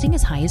and gusting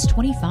as high as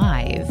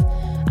 25.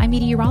 I'm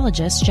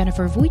meteorologist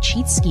Jennifer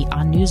Wojcicki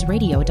on News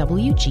Radio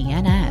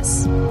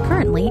WGNS.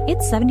 Currently,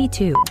 it's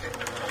 72.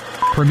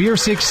 Premier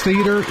 6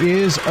 Theater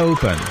is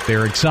open.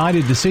 They're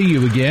excited to see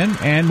you again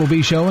and will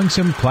be showing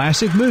some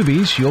classic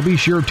movies you'll be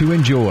sure to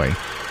enjoy.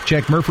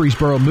 Check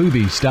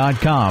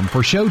MurfreesboroMovies.com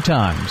for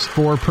showtimes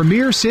for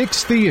Premier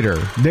 6 Theater.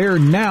 They're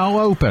now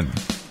open.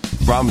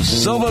 From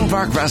Sylvan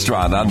Park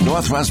Restaurant on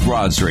Northwest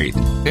Broad Street,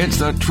 it's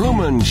The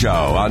Truman Show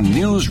on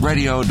News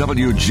Radio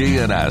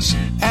WGNS,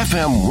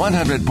 FM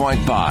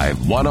 100.5,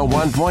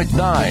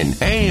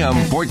 101.9, AM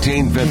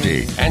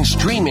 1450, and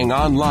streaming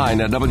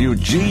online at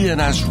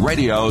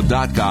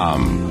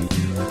WGNSradio.com.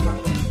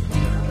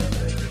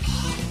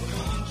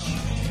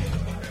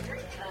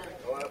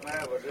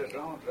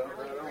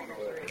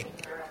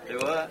 Do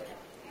what?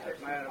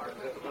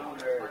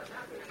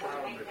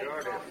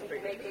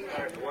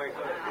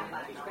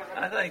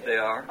 I think they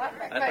are.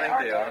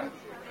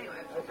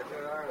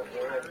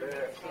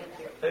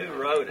 Who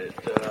wrote it?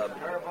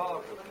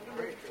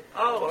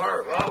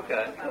 Herb.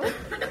 Okay.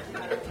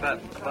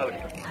 About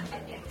him.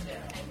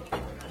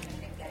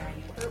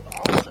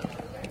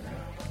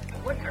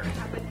 Woodbury.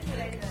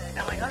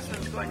 Now, my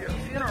husband's going to a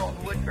funeral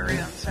in Woodbury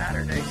on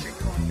Saturday, so you're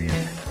going to be in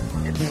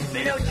it.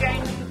 You know,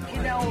 Jane,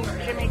 you know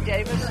Jimmy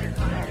Davis? Jim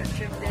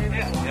Davis?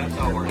 Yeah, that's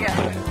all we're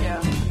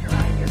Yeah.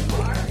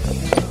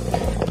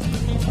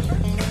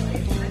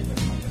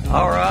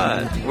 All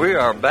right, we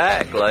are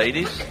back,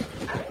 ladies,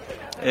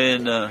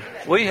 and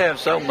we have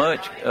so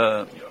much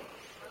to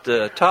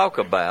talk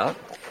about.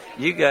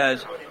 You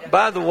guys,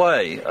 by the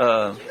way,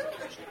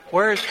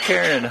 where's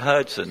Karen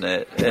Hudson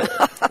at?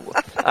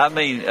 I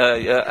mean,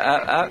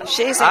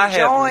 she's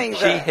enjoying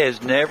she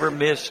has never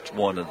missed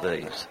one of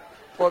these.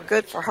 Well,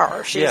 good for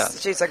her.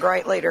 She's a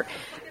great leader.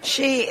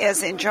 She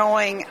is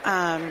enjoying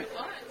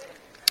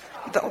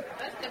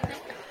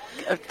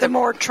the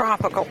more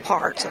tropical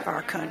parts of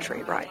our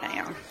country right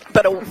now.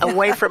 But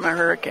away from a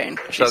hurricane.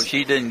 So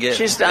she didn't get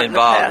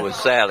involved with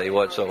Sally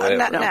whatsoever?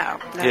 No, I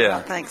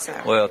don't think so.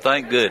 Well,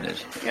 thank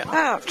goodness. Yeah.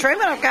 Oh,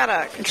 Truman, I've got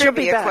a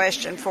trivia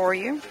question for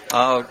you.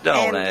 Oh,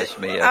 don't ask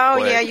me a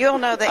question. Yeah, you'll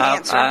know the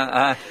answer.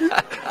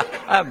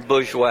 I'm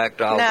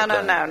bushwhacked all the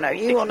time. No.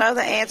 You will know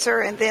the answer,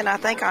 and then I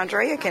think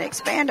Andrea can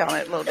expand on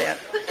it a little bit.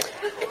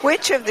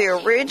 Which of the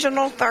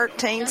original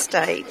 13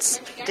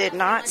 states did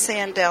not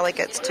send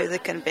delegates to the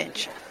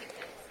convention?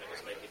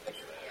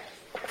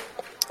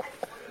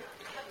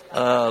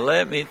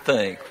 Let me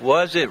think.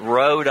 Was it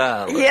Rhode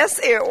Island? Yes,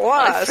 it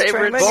was.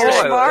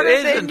 Boy,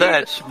 isn't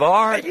that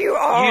smart? You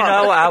are. You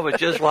know, I was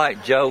just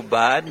like Joe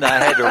Biden.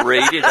 I had to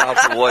read it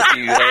off of what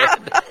you had,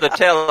 the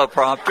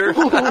teleprompter.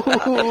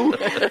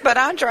 But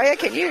Andrea,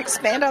 can you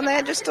expand on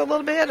that just a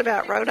little bit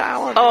about Rhode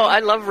Island? Oh, I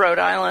love Rhode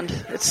Island.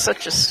 It's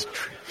such a...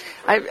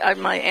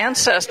 my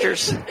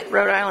ancestors,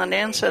 Rhode Island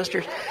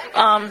ancestors.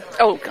 I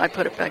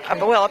put it back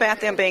here. Well,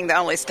 about them being the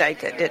only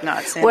state that did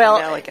not send a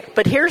delegate.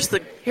 But here's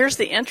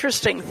the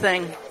interesting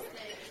thing.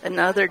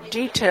 Another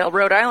detail: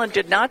 Rhode Island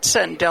did not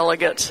send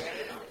delegates,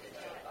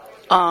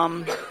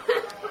 and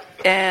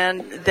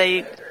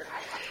they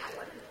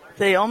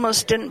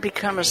almost didn't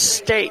become a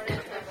state.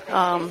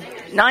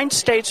 9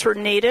 states were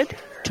needed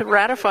to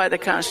ratify the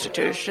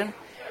Constitution.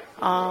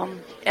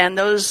 And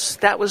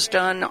that was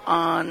done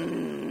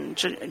on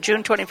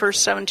June 21st,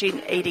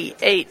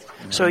 1788.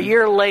 So a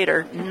year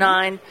later,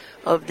 9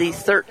 of the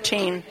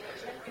 13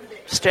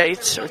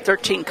 states or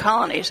 13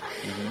 colonies.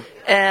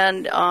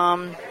 And,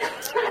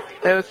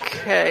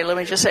 let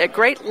me just say, at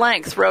great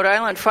length, Rhode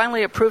Island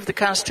finally approved the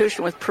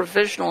Constitution with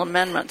provisional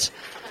amendments.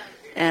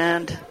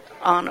 And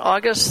on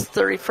August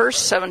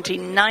 31st,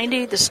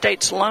 1790, the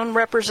state's lone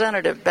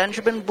representative,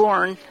 Benjamin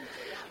Bourne,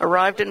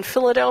 arrived in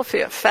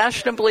Philadelphia,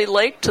 fashionably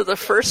late to the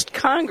first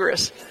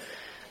Congress.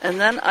 And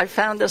then I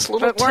found this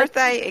little... But weren't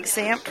they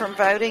exempt from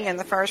voting in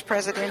the first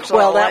presidential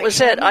election? Well, that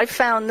was it. I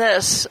found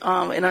this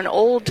in an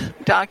old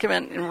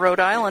document, in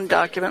Rhode Island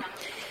document,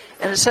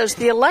 and it says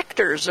the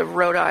electors of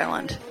Rhode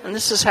Island. And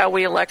this is how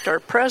we elect our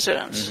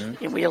presidents.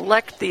 Mm-hmm. We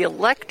elect the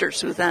electors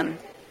who then,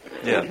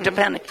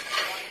 depending.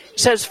 It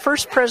says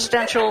first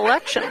presidential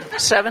election,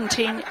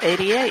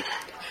 1788.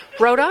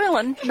 Rhode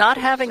Island, not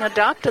having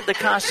adopted the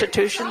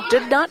Constitution,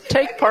 did not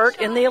take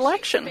part in the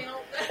election.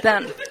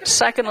 Then,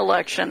 second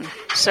election,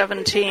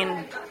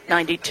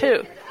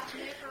 1792.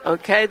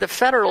 Okay, the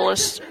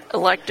Federalists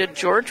elected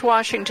George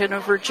Washington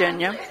of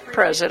Virginia,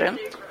 president,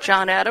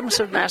 John Adams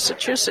of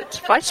Massachusetts,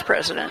 vice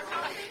president.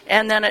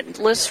 And then it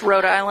lists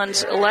Rhode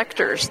Island's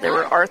electors. There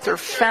were Arthur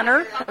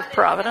Fenner of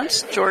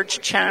Providence,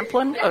 George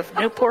Champlin of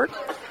Newport,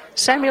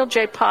 Samuel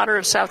J. Potter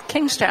of South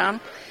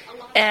Kingstown,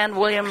 and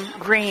William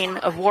Greene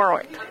of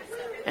Warwick.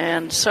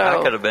 And so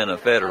I could have been a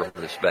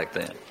Federalist back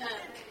then.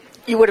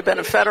 You would have been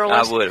a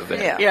Federalist? I would have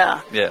been.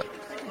 Yeah.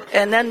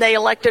 And then they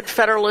elected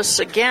Federalists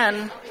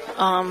again,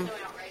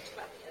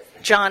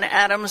 John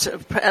Adams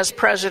as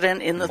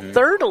president in the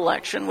third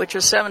election, which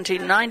was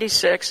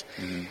 1796.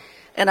 Mm-hmm.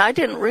 And I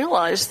didn't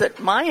realize that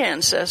my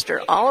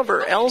ancestor,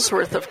 Oliver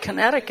Ellsworth of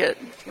Connecticut,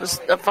 was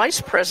a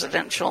vice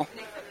presidential.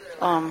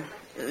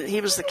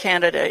 He was the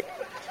candidate.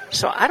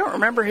 So I don't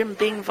remember him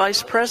being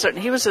vice president.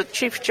 He was a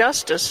chief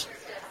justice,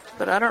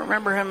 but I don't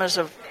remember him as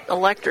an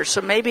elector. So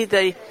maybe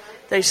they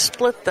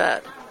split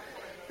that.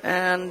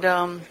 And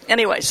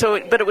anyway,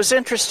 but it was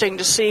interesting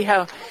to see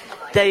how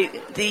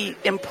the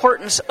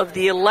importance of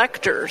the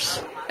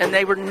electors, and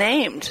they were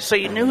named, so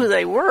you knew who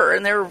they were,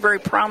 and they were very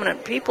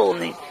prominent people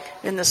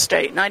in the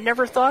state. And I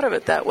never thought of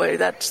it that way.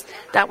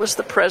 That was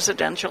the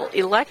presidential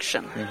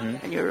election,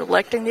 and you're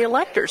electing the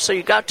electors, so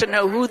you got to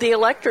know who the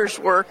electors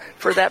were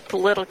for that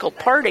political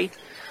party.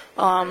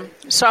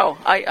 So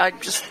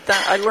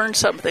I learned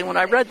something when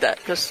I read that,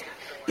 because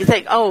you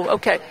think, oh,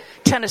 okay,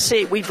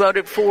 Tennessee, we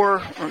voted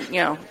for,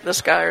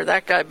 this guy or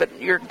that guy, but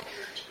you're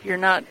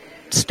not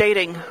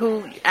stating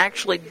who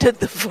actually did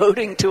the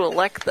voting to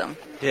elect them.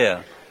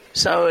 Yeah.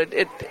 So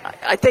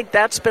I think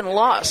that's been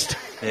lost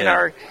in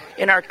our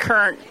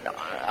current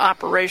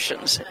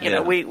operations.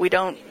 We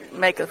don't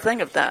make a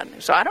thing of that.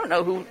 So I don't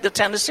know who the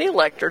Tennessee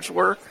electors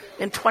were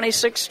in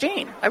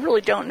 2016. I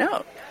really don't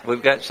know.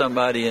 We've got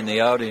somebody in the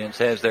audience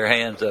has their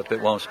hands up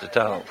that wants to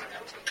talk.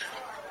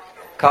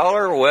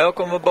 Caller,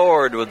 welcome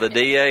aboard with the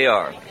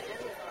DAR.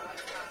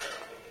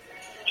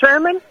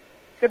 Truman?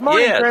 Good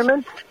morning, yes.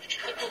 Truman.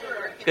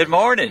 Good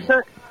morning.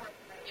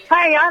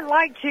 Hey, I'd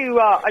like to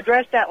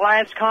address that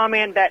last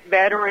comment that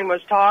veteran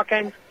was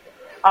talking.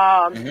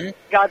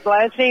 God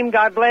bless him.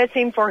 God bless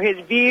him for his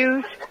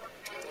views.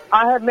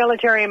 I have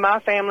military in my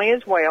family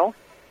as well.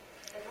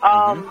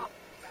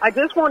 I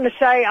just want to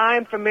say I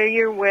am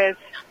familiar with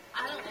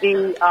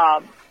the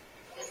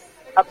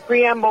a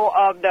preamble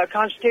of the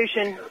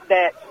Constitution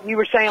that you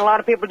were saying a lot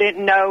of people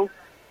didn't know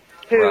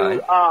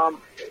who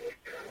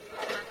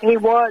he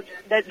was.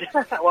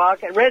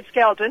 Red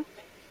Skelton.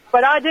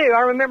 But I do.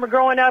 I remember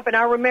growing up, and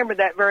I remember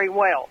that very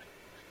well.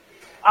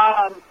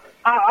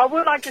 I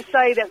would like to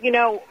say that,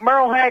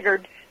 Merle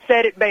Haggard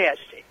said it best.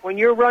 When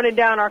you're running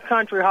down our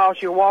country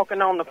house, you're walking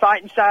on the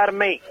fighting side of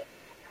me.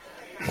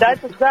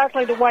 That's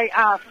exactly the way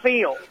I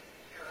feel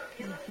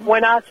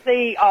when I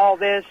see all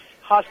this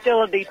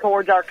hostility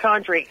towards our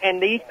country.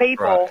 And these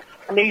people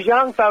and these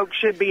young folks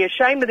should be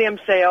ashamed of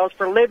themselves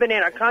for living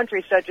in a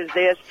country such as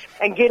this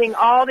and getting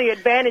all the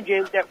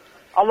advantages that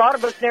a lot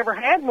of us never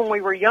had when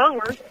we were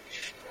younger.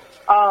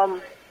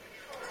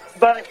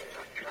 But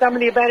some of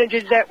the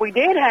advantages that we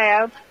did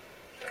have,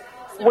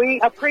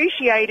 we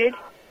appreciated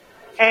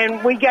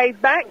and we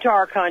gave back to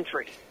our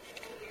country.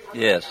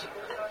 Yes.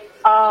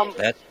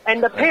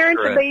 And the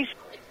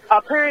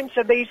parents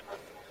of these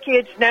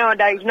kids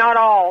nowadays, not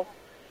all,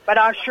 but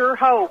I sure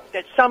hope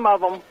that some of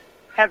them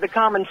have the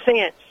common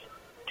sense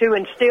to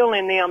instill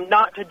in them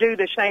not to do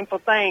the shameful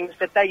things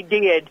that they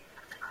did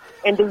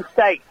in these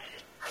states.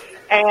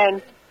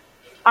 And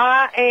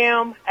I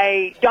am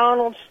a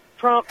Donald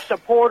Trump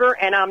supporter,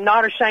 and I'm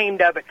not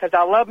ashamed of it because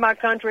I love my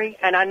country,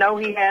 and I know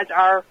he has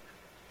our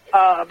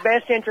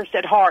best interest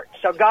at heart.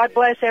 So God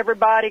bless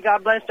everybody.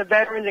 God bless the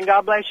veterans, and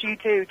God bless you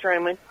too,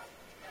 Truman.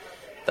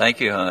 Thank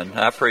you, hon.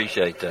 I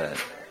appreciate that.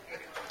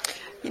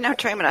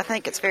 Truman, I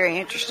think it's very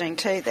interesting,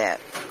 too, that,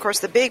 of course,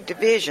 the big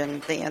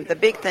division then, the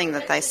big thing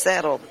that they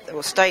settled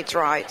was states'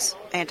 rights,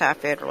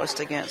 anti-federalist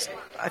against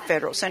a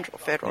central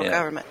federal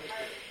government.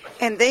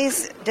 And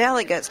these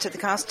delegates to the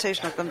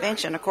Constitutional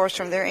Convention, of course,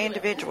 from their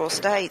individual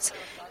states,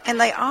 and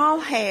they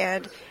all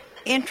had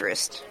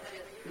interests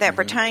that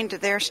pertained to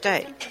their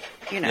state,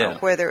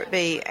 whether it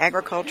be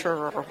agriculture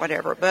or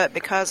whatever. But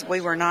because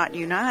we were not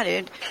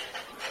united,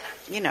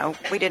 we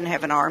didn't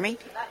have an army.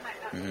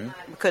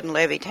 We couldn't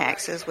levy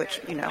taxes,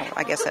 which,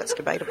 I guess that's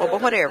debatable, but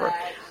whatever,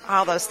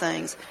 all those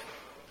things.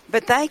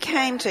 But they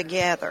came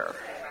together,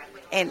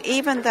 and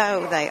even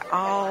though they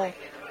all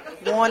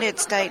wanted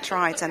states'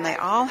 rights and they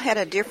all had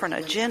a different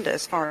agenda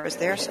as far as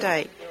their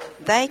state,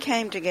 they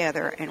came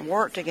together and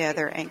worked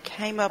together and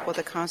came up with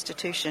a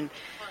constitution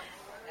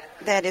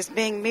that is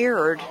being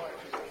mirrored.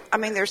 I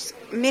mean, there's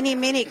many,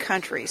 many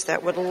countries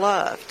that would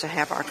love to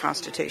have our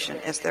Constitution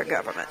as their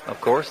government.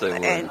 Of course they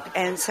would.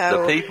 And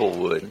so the people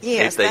would,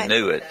 if they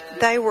knew it.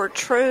 They were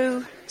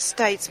true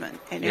statesmen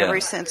in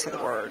every sense of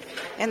the word.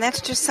 And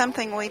that's just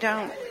something we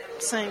don't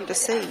seem to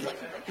see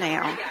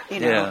now,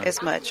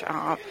 as much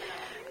of.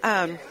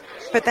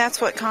 But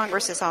that's what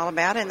Congress is all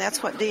about, and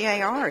that's what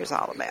DAR is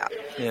all about,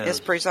 is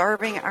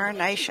preserving our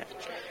nation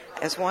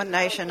as one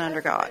nation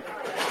under God.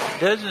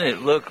 Doesn't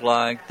it look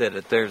like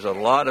that there's a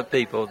lot of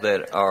people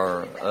that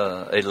are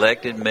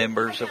elected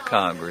members of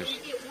Congress,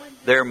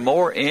 they're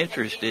more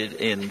interested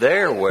in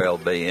their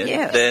well-being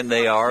than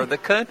they are the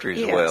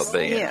country's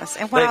well-being? Yes,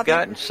 and they've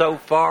gotten so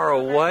far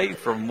away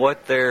from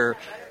what their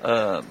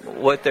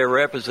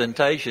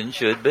representation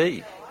should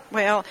be.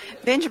 Well,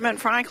 Benjamin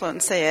Franklin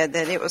said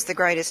that it was the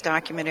greatest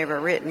document ever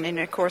written, and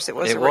of course it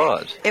was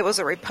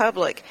a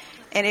republic,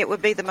 and it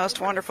would be the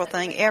most wonderful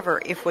thing ever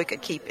if we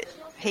could keep it.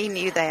 He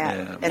knew that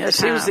at the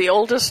time. He was the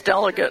oldest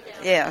delegate.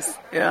 Yes.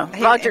 Yeah.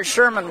 Roger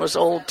Sherman was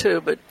old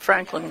too, but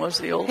Franklin was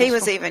the oldest. He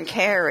was even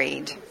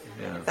carried.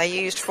 Yeah.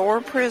 They used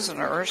 4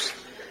 prisoners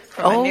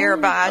from a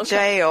nearby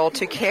jail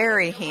to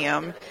carry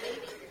him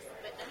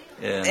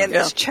in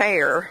this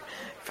chair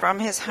from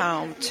his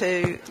home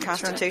to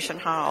Constitution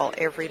Hall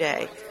every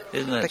day.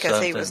 Isn't that because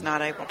something? He was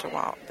not able to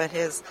walk. But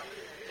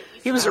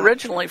he was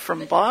originally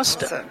from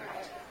Boston.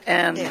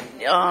 And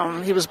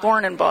he was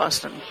born in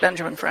Boston,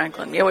 Benjamin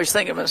Franklin. You always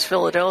think of him as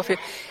Philadelphia.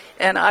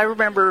 And I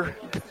remember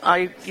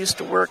I used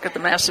to work at the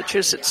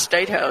Massachusetts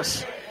State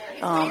House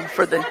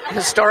for the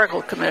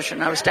Historical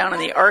Commission. I was down in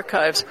the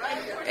archives.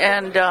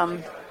 And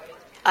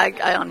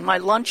I on my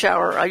lunch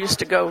hour, I used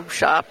to go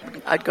shop.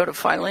 I'd go to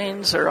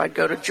Filene's or I'd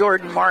go to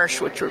Jordan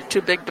Marsh, which were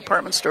 2 big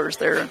department stores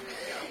there.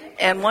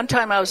 And one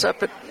time I was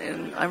up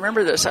and I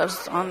remember this, I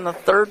was on the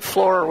 3rd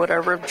floor or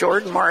whatever of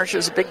Jordan Marsh. It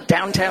was a big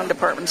downtown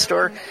department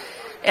store.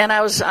 And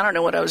I don't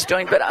know what I was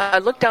doing, but I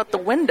looked out the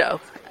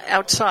window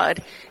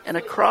outside, and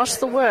across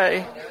the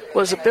way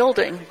was a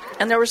building,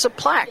 and there was a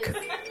plaque,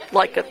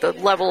 like at the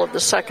level of the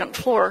 2nd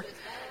floor,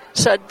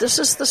 said, "This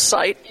is the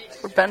site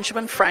where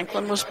Benjamin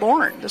Franklin was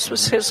born. This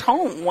was his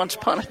home once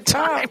upon a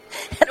time."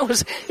 And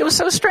it was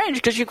so strange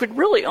because you could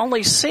really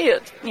only see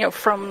it,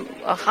 from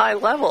a high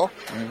level,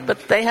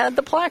 but they had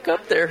the plaque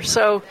up there.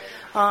 So,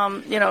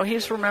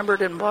 he's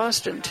remembered in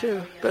Boston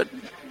too. But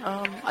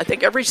I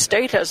think every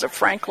state has a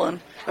Franklin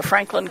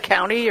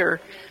County or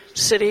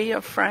city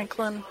of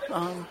Franklin.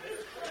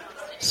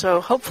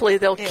 So hopefully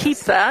they'll keep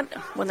that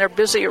when they're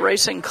busy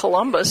erasing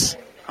Columbus.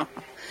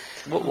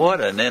 What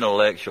an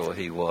intellectual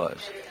he was.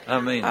 I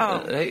mean,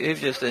 he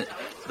was just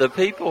the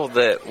people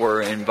that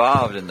were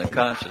involved in the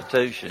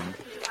Constitution.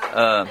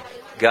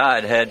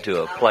 God had to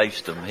have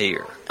placed them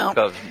here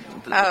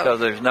because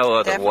there's no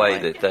other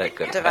way that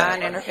could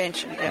divine happen.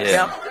 Intervention.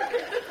 Yes.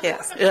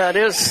 Yes. Yeah, it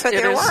is. But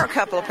there were a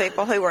couple of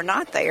people who were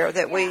not there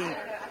that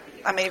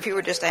if you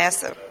were just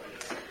asked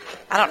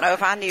I don't know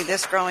if I knew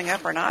this growing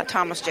up or not.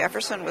 Thomas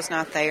Jefferson was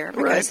not there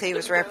because he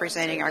was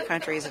representing our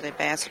country as an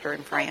ambassador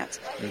in France.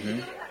 Mm-hmm.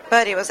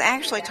 But it was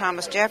actually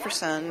Thomas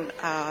Jefferson.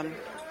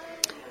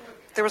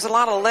 There was a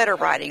lot of letter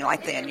writing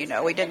like then,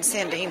 We didn't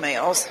send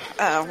emails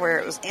where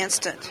it was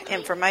instant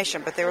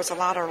information, but there was a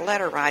lot of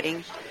letter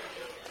writing.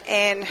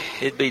 And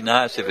it'd be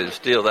nice if it was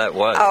still that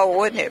way. Oh,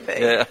 wouldn't it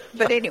be? Yeah.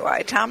 But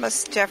anyway,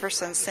 Thomas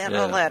Jefferson sent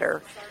a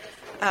letter,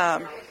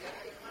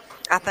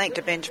 I think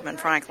to Benjamin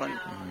Franklin,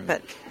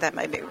 but that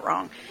may be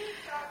wrong.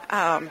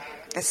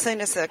 As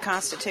soon as the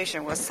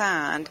Constitution was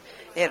signed,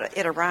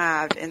 it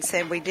arrived and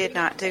said we did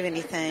not do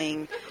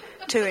anything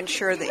to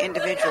ensure the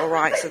individual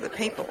rights of the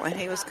people, and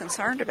he was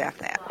concerned about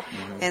that.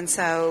 Mm-hmm. And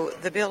so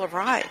the Bill of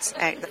Rights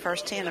Act, the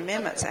first 10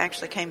 amendments,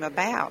 actually came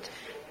about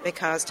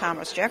because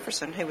Thomas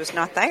Jefferson, who was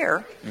not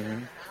there,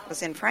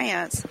 was in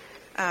France,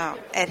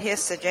 at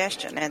his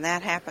suggestion, and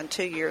that happened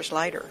 2 years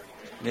later.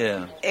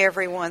 Yeah.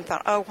 Everyone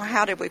thought, well,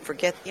 how did we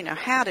forget,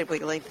 how did we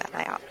leave that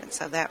out? And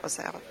so that was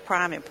of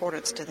prime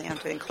importance to them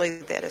to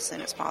include that as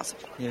soon as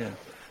possible. Yeah.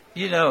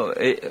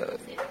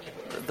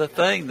 The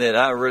thing that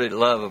I really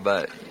love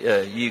about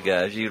you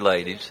guys, you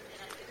ladies,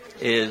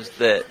 is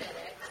that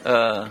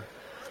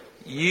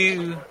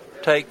you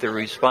take the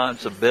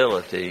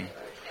responsibility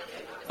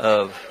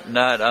of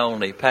not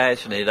only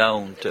passing it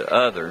on to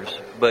others,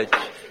 but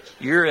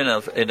you're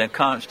in a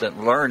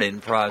constant learning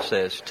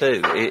process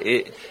too.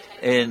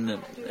 And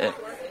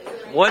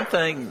one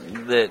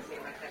thing that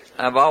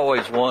I've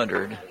always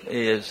wondered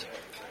is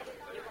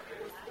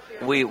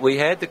we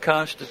had the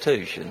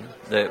Constitution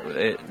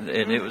and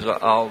it was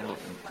all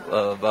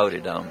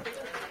voted on,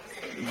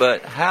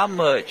 but how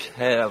much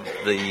have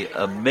the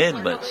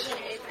amendments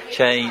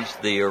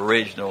changed the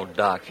original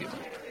document?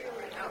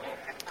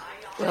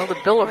 Well, the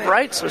Bill of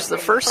Rights was the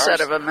first set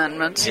of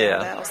amendments. Yeah,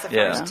 that was the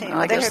first 10.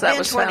 I guess that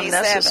was found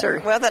necessary.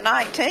 Well, the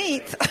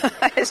 19th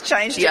has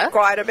changed it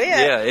quite a bit.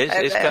 Yeah,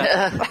 it's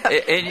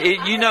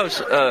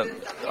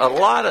a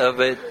lot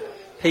of it,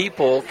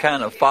 people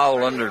kind of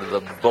fall under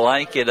the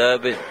blanket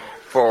of it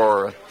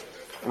for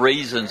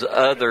reasons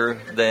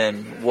other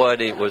than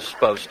what it was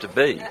supposed to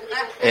be.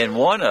 And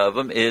one of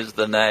them is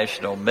the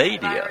national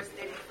media.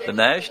 The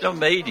national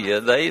media,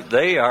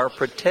 they are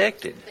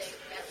protected.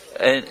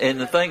 And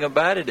the thing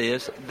about it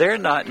is, they're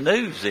not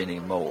news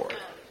anymore.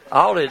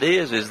 All it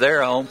is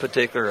their own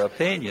particular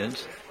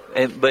opinions,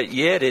 but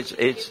yet it's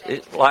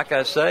like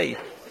I say,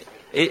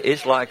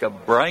 it's like a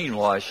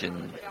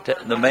brainwashing.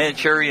 The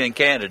Manchurian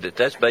Candidate,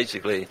 that's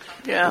basically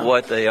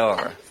what they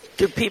are.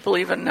 Do people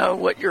even know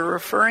what you're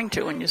referring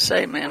to when you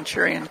say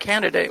Manchurian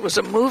Candidate? It was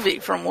a movie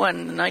from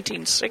when, the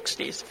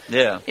 1960s.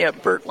 Yeah. Yeah,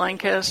 Burt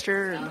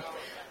Lancaster. And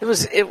it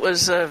was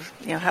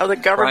how the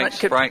government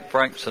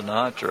Frank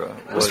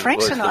Sinatra. Was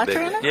Frank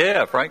Sinatra in it?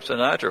 Yeah, Frank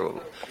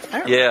Sinatra.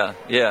 Yeah.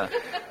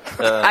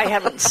 I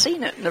haven't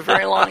seen it in a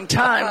very long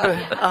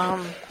time,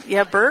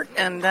 but Burt,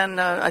 and then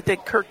I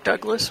think Kirk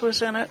Douglas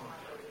was in it.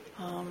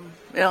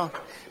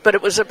 But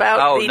it was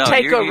about the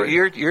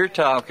takeover. You're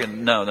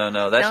talking. No.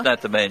 That's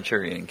not the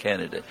Manchurian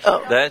Candidate.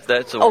 Oh,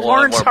 that's the one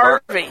Lawrence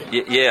where Harvey.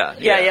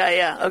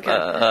 Yeah.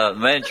 Okay.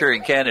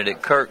 Manchurian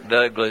Candidate Kirk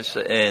Douglas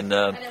and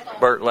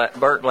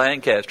Burt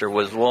Lancaster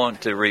was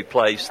wanting to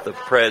replace the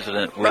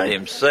president with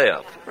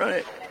himself.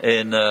 Right.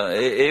 And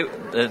a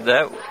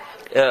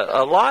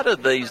lot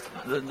of these,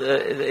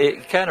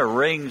 it kind of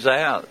rings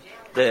out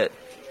that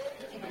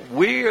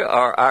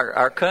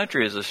our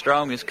country is the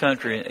strongest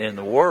country in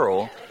the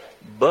world,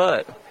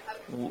 but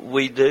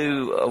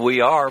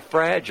we are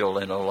fragile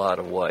in a lot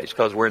of ways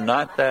because we're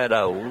not that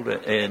old,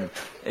 and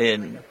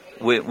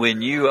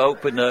when you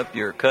open up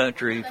your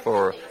country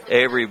for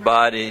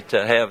everybody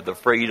to have the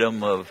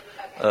freedom of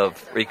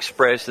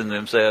expressing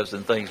themselves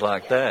and things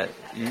like that,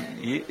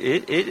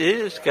 it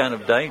is kind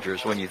of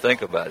dangerous when you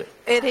think about it.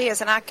 It is,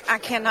 and I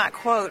cannot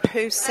quote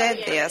who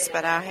said this,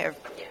 but I have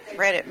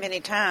read it many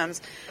times.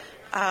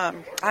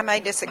 I may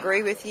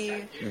disagree with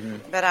you,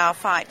 but I'll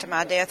fight to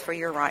my death for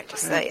your right to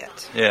say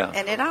it. Yeah.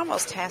 And it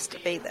almost has to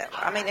be that.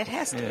 I mean, it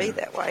has to be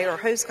that way, or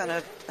who's going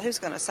to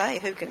say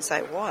who can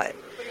say what?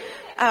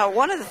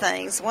 One of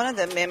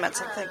the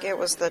amendments, I think it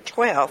was the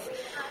 12th.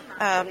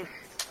 The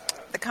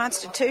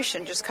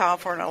Constitution just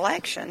called for an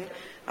election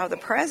of the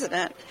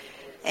president,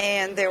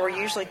 and there were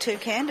usually two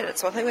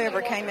candidates. Well,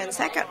 whoever came in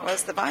second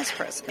was the vice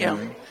president. Yeah.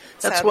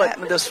 That's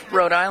what this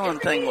Rhode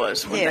Island thing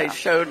was when they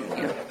showed.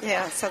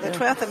 Yeah, so the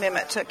 12th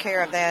Amendment took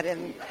care of that,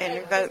 and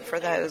you vote for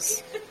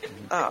those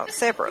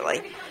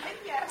separately.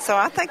 So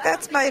I think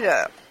that's made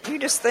up. You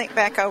just think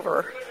back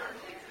over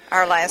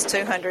our last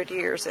 200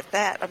 years if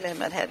that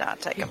amendment had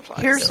not taken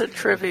place. Here's a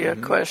trivia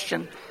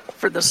question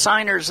for the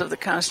signers of the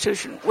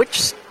Constitution.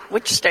 Which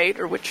state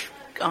or which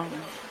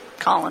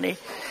colony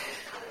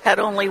had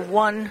only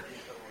one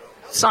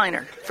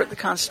signer for the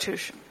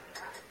Constitution?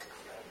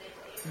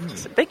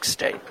 It's a big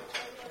state.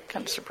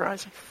 Kind of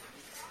surprising.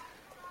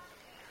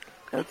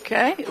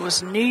 Okay, it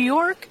was New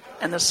York,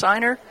 and the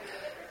signer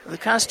of the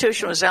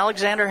Constitution was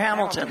Alexander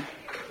Hamilton.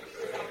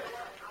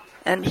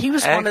 And he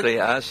was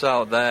I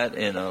saw that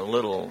in a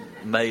little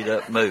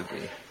made-up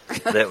movie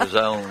that was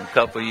on a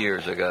couple of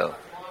years ago.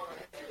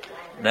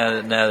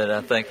 Now that I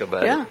think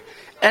about it.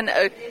 And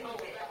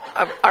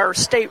our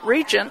state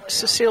regent,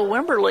 Cecile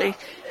Wimberly,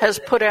 has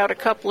put out a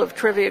couple of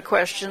trivia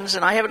questions,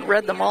 and I haven't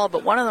read them all,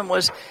 but one of them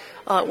was,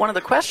 one of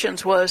the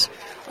questions was,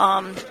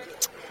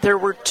 there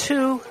were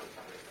two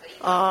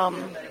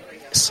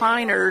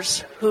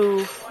signers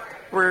who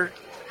were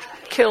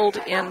killed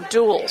in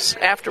duels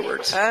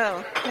afterwards.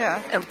 Oh,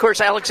 yeah. And, of course,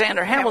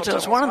 Alexander Hamilton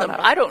was one of them.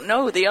 I don't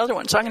know the other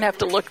one, so I'm going to have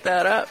to look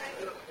that up.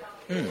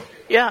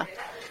 Yeah.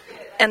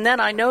 And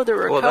then I know there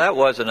were Well, that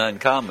wasn't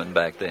uncommon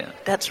back then.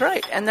 That's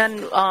right. And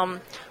then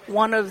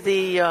one of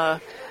the, or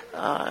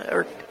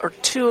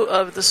two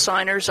of the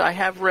signers I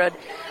have read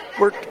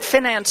were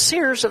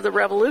financiers of the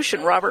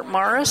Revolution, Robert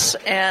Morris,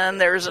 and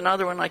there's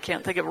another one I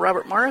can't think of.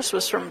 Robert Morris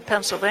was from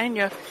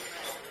Pennsylvania,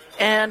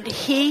 and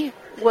he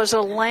was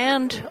a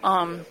land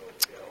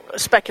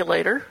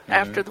speculator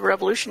after the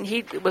Revolution.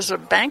 He was a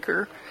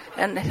banker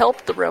and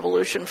helped the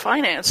Revolution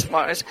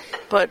finance-wise,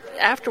 but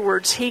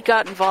afterwards he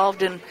got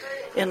involved in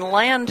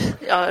land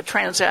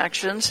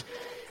transactions,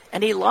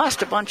 and he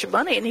lost a bunch of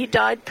money, and he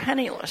died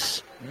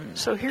penniless.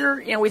 So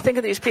here, we think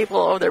of these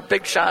people, they're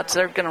big shots,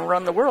 they're going to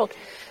run the world.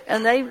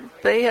 And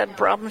they had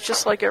problems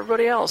just like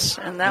everybody else,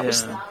 and that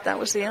was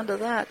the end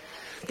of that.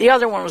 The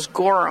other one was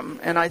Gorham,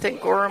 and I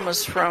think Gorham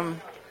was from,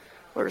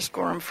 where's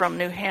Gorham from?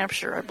 New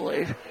Hampshire, I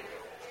believe.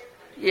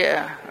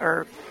 Yeah,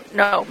 or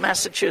no,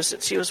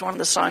 Massachusetts. He was one of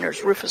the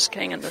signers, Rufus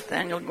King and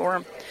Nathaniel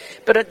Gorham.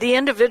 But the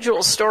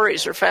individual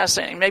stories are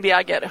fascinating. Maybe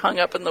I get hung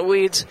up in the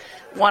weeds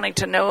wanting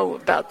to know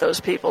about those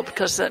people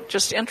because that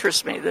just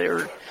interests me.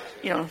 They're,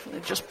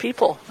 just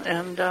people,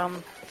 and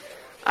well,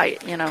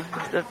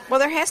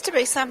 there has to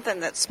be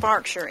something that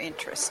sparks your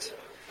interest.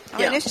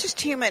 I mean, it's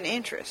just human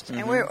interest,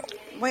 and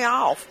we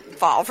all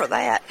fall for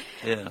that.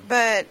 Yeah.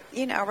 But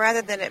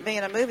rather than it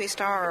being a movie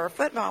star or a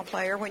football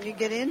player, when you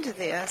get into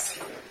this,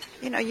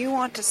 you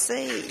want to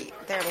see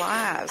their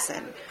lives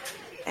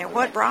and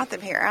what brought them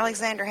here.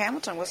 Alexander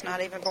Hamilton was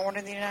not even born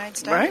in the United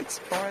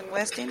States, born in the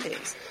West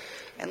Indies.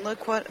 And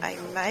look what a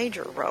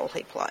major role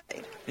he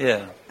played.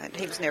 Yeah. And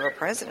he was never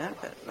president,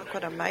 but look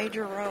what a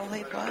major role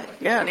he played.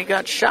 Yeah, and he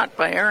got shot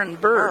by Aaron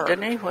Burr,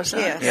 didn't he?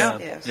 Wasn't it?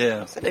 Yes.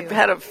 Yeah. They've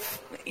had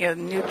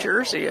New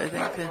Jersey, I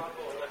think.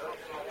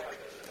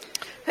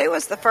 Who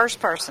was the first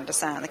person to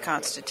sign the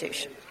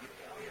Constitution?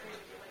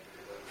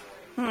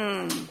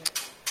 I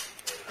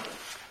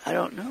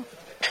don't know.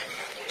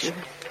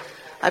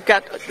 I've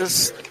got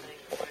this.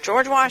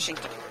 George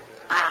Washington.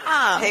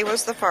 He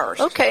was the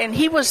first. Okay, and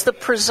he was the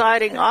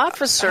presiding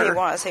officer. He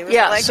was. He was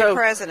elected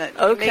president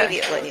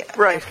immediately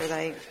after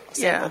they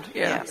assembled.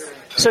 Yeah. Yes.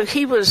 So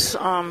he was,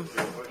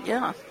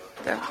 okay.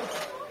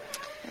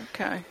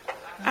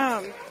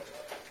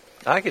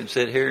 I can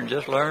sit here and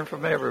just learn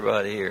from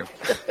everybody here.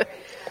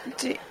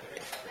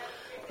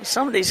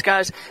 Some of these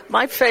guys,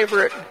 my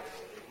favorite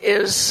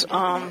is,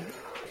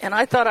 and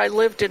I thought I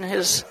lived in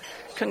his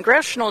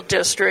congressional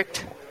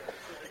district,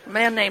 a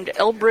man named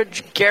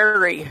Elbridge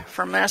Gerry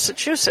from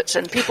Massachusetts.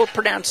 And people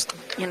pronounce,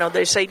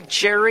 they say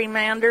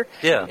gerrymander.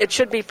 Yeah. It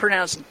should be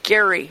pronounced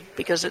Gary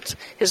because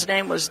his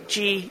name was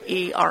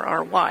Gerry.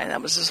 That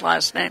was his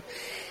last name.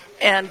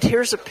 And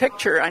here's a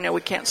picture. I know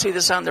we can't see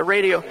this on the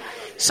radio.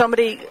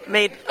 Somebody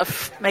made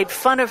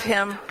fun of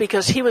him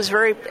because he was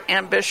very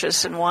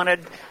ambitious and wanted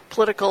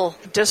political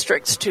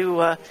districts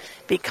to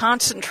be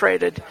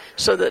concentrated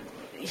so that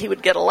he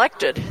would get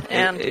elected.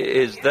 And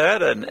is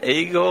that an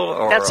eagle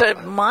or that's a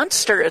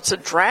monster? It's a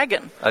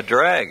dragon. A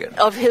dragon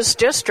of his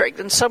district.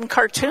 And some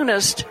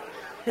cartoonist,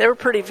 they were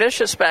pretty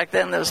vicious back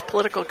then. Those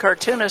political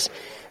cartoonists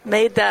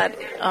made that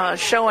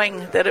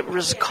showing that it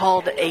was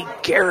called a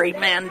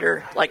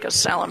gerrymander, like a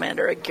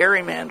salamander, a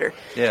gerrymander.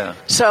 Yeah.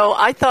 So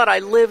I thought I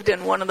lived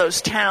in one of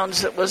those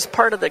towns that was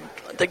part of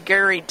the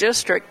Gary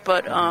district,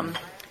 but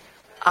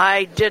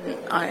I didn't.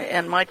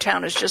 And my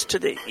town is just to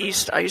the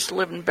east. I used to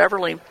live in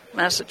Beverly,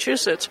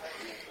 Massachusetts,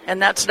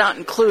 and that's not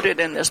included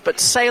in this, but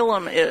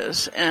Salem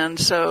is. And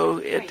so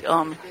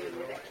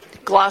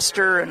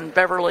Gloucester and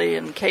Beverly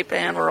and Cape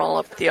Ann were all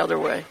up the other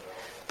way.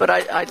 But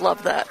I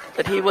love that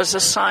he was a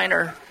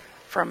signer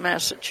from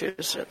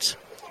Massachusetts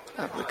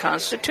of the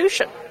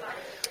Constitution.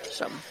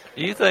 So,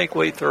 do you think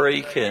we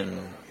three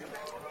can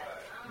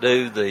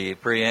do the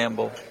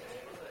preamble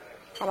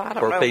I don't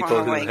for know people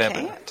why who we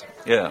haven't? can't.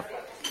 Yeah.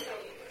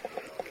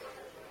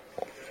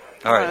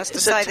 All right. Want us to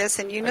say this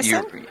in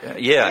unison?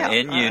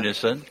 In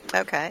unison.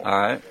 Okay. All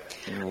right.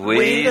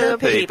 We, the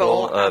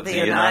people of the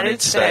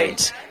United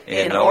States,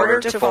 in order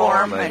to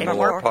form a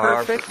more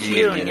perfect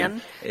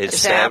union,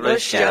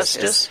 establish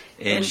justice,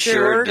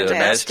 ensure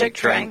domestic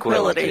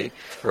tranquility,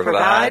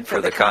 provide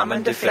for the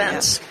common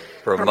defense,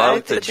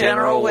 promote the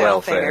general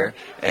welfare,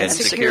 and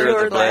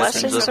secure the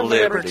blessings of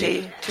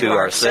liberty to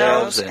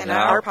ourselves and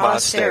our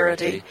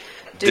posterity,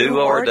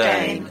 do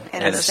ordain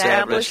and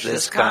establish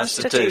this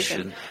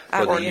Constitution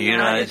for the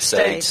United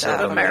States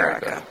of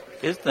America.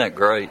 Isn't that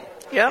great?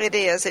 Yep. It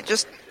is. It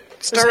just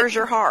stirs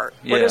your heart.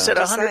 Yeah. What is it,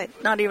 100?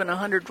 Not even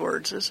 100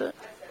 words, is it?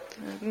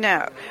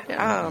 No.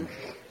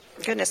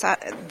 Goodness,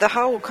 the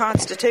whole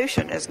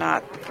Constitution is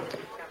not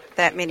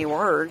that many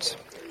words.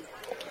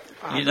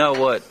 You know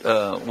what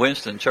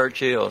Winston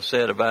Churchill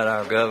said about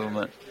our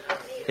government?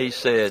 He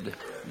said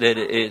that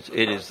it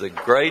is the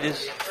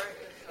greatest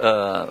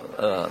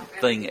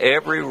thing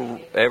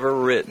ever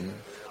written,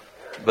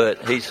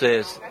 but he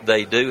says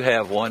they do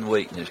have one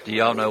weakness. Do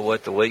y'all know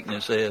what the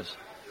weakness is?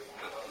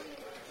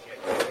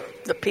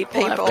 The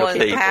people and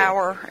the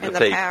power and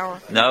the power.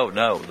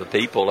 No, the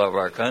people of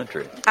our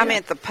country. I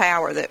meant the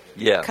power that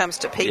comes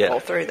to people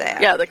through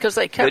that. Yeah, because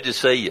they kept. Good to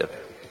see you.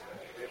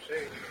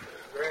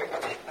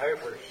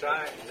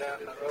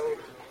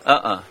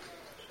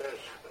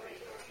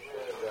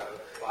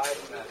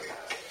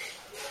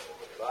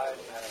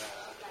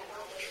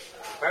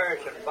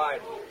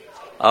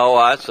 Oh,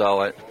 I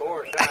saw it.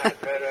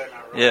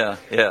 Yeah.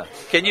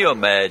 Can you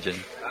imagine?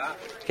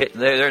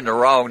 They're in the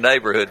wrong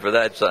neighborhood for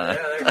that sign.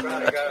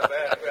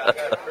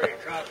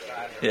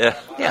 Yeah.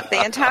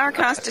 The entire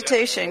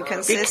Constitution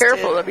consisted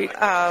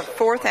of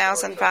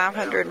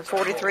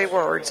 4,543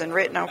 words and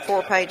written on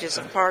 4 pages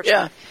of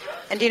parchment. Yeah.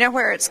 And do you know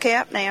where it's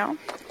kept now?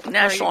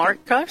 National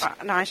Archives?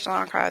 National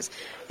Archives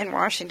in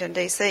Washington,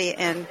 D.C.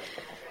 And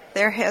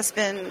there has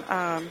been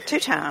 2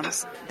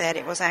 times that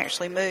it was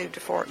actually moved to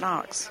Fort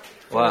Knox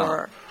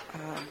for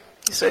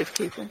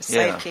safekeeping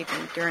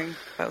during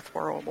both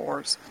World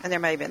Wars. And there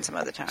may have been some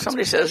other times.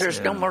 Somebody says there's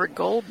no more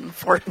gold in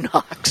Fort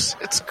Knox.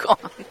 It's gone.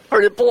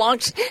 Or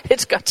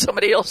it's got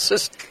somebody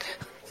else's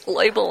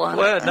label on it.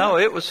 Well, no,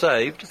 it was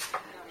saved.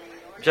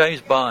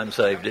 James Bond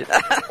saved it.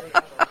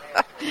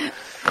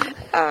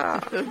 Oh,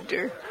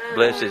 dear.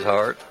 Bless his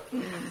heart.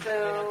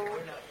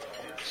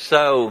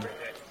 So,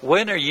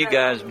 when are you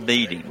guys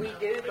meeting?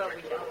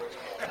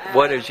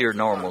 What is your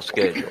normal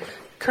schedule?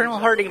 Colonel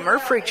Hardy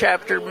Murphy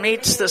chapter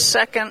meets the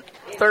second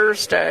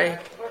Thursday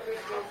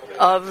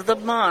of the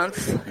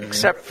month,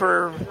 except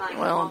for,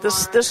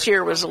 this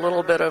year was a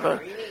little bit of a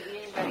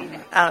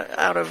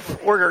out of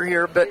order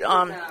here, but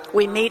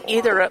we meet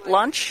either at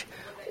lunch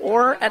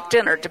or at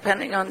dinner,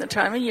 depending on the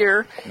time of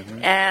year,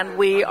 and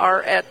we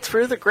are at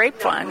Through the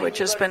Grapevine, which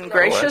has been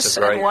gracious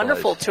and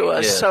wonderful to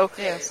us. Yes. So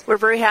we're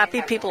very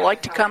happy. People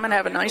like to come and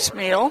have a nice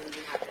meal,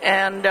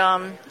 and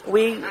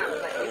Through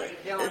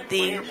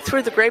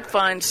the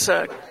Grapevine's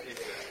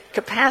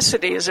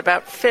capacity is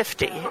about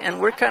 50, and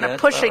we're kind of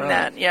pushing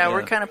that. Yeah,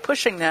 we're kind of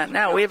pushing that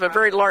now. We have a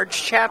very large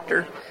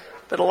chapter,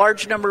 but a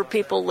large number of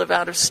people live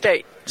out of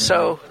state.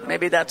 So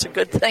maybe that's a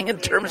good thing in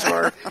terms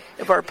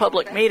of our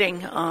public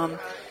meeting.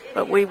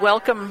 But we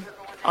welcome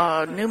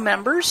new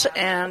members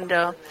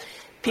and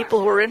people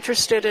who are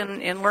interested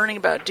in learning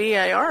about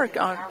DAR.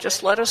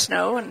 Just let us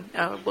know, and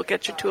we'll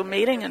get you to a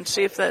meeting and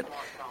see if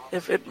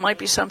it might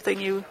be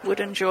something you would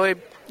enjoy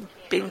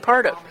being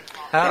part of.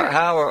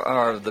 How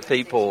are the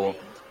people,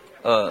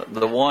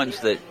 the ones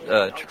that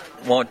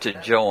want to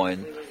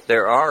join?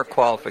 There are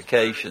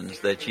qualifications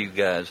that you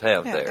guys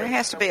have there. There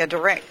has to be a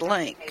direct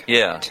link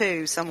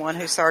to someone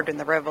who served in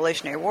the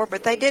Revolutionary War,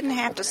 but they didn't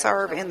have to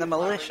serve in the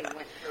militia.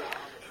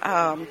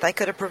 They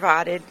could have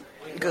provided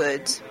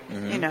goods,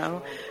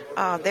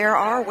 There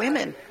are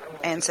women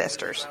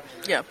ancestors.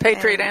 Yeah,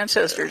 patriot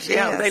ancestors.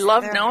 Yeah, yes, they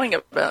love knowing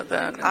about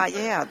that.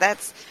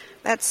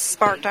 That's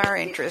sparked our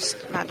interest,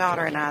 my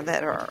daughter and I,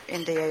 that are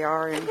in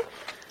DAR, and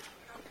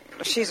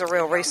she's a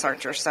real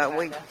researcher,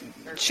 so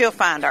she'll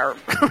find our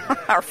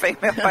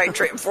female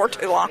patriot before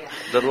too long.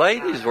 The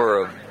ladies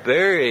were a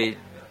very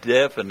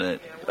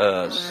definite,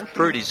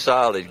 pretty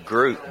solid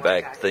group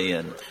back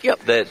then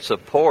that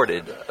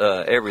supported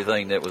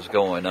everything that was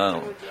going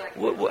on.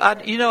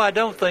 I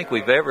don't think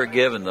we've ever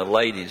given the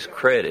ladies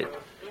credit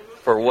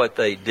for what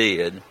they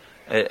did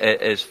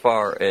as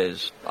far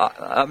as,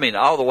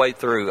 all the way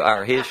through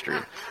our history.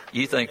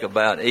 You think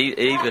about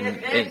even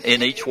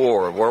in each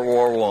war, World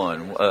War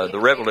I, the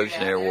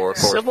Revolutionary War, of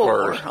course, Civil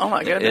first. War. Oh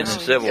my goodness! In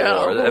the Civil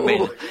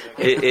War,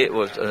 it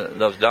was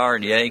those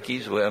darn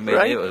Yankees.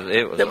 Right.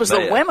 It was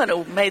the women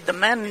who made the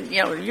men.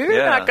 You're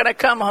not going to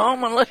come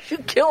home unless you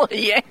kill a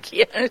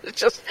Yankee. It's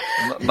just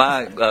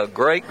my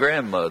great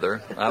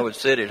grandmother. I would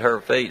sit at her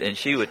feet, and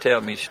she would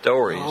tell me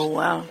stories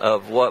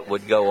of what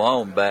would go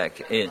on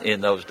back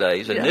in those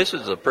days. And this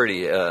is a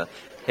pretty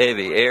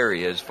heavy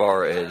area as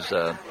far as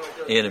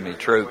enemy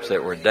troops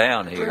that were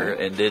down here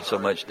and did so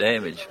much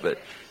damage. But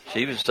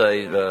she would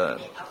say the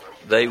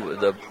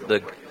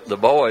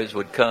boys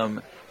would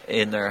come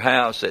in their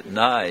house at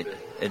night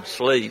and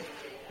sleep,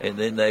 and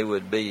then they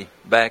would be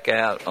back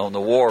out on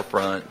the war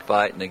front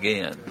fighting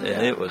again.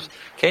 And it was,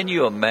 can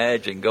you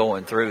imagine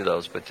going through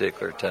those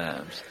particular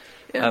times?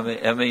 Yeah.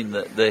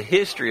 The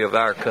history of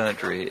our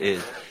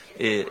country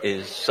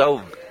is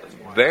so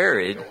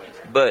varied,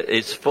 but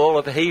it's full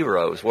of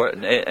heroes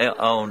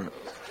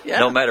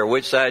no matter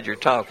which side you're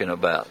talking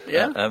about.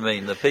 Yeah.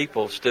 The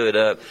people stood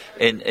up,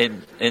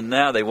 and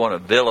now they want to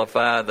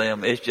vilify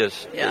them. It's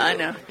just, I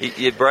know.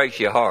 It breaks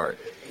your heart.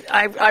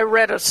 I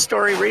read a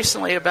story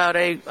recently about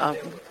a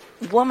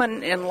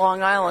woman in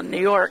Long Island, New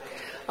York.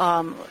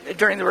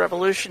 During the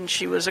Revolution,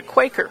 she was a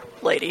Quaker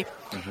lady,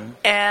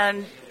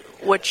 and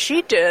what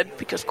she did,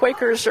 because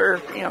Quakers are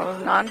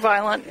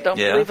nonviolent, don't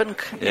believe in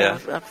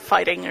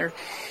fighting,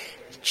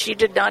 she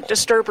did not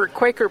disturb her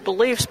Quaker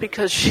beliefs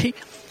because she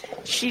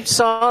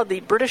saw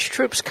the British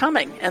troops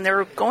coming, and they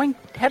were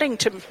heading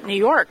to New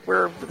York,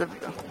 where the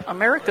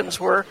Americans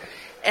were,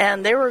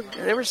 and there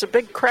was a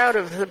big crowd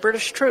of the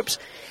British troops.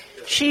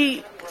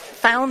 She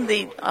found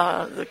the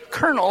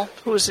colonel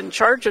who was in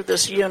charge of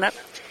this unit.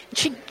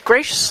 She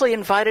graciously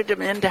invited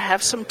him in to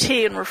have some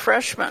tea and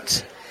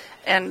refreshments,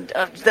 and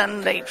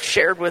then they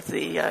shared with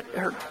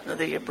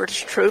the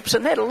British troops,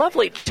 and they had a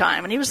lovely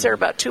time. And he was there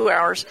about 2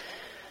 hours.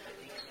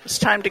 It was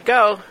time to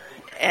go,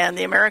 and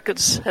the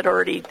Americans had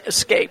already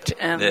escaped,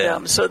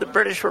 and so the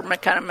British were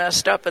kind of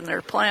messed up in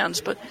their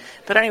plans. But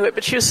anyway,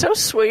 she was so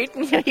sweet,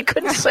 and you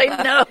couldn't say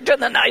no to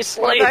the nice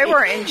lady. Well, they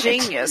were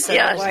ingenious in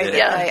the way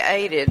that they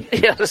aided.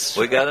 Yes.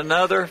 We got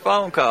another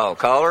phone call.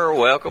 Caller,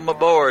 welcome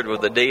aboard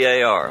with the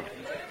DAR.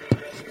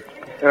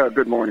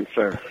 Good morning,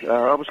 sir.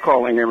 I was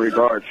calling in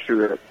regards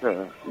to that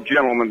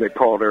gentleman that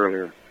called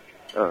earlier.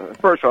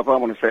 First off, I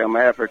want to say I'm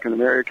an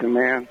African-American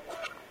man,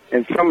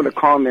 and some of the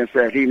comments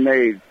that he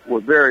made were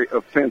very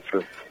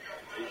offensive,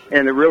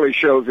 and it really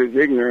shows his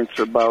ignorance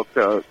about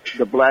the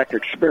black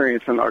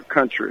experience in our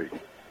country.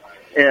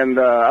 And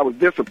I was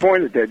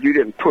disappointed that you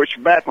didn't push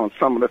back on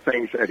some of the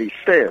things that he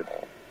said.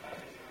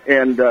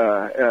 And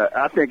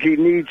I think he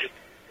needs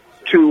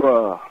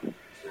to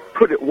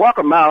walk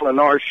a mile in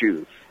our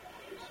shoes.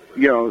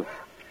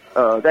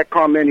 That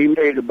comment he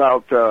made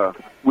about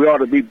we ought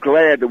to be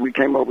glad that we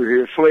came over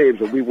here as slaves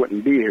or we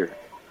wouldn't be here.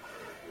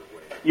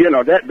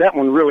 That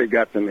one really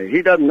got to me.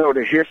 He doesn't know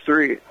the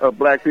history of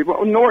black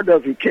people, nor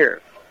does he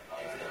care.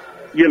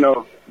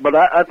 But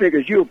I think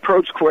as you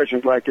approach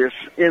questions like this,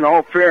 in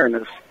all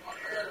fairness,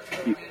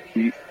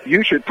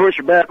 you should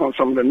push back on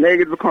some of the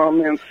negative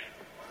comments,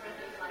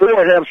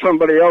 or have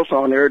somebody else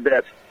on there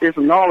that is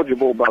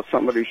knowledgeable about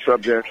some of these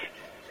subjects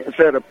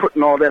instead of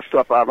putting all that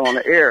stuff out on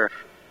the air.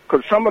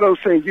 Because some of those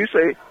things you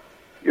say,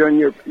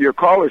 and your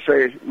callers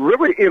say,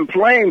 really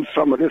inflame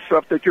some of this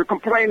stuff that you're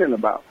complaining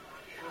about.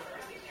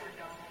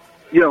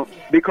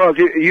 Because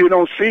you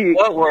don't see.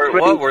 What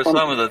were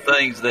some of the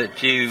things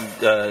that you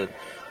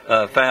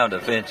found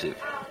offensive?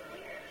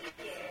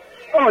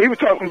 Oh, he was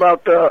talking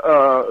about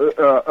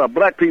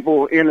black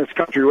people in this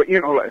country,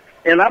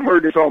 and I've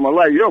heard this all my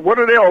life. What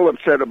are they all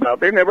upset about?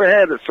 They never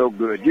had it so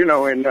good,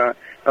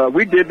 and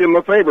we did them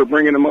a favor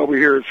bringing them over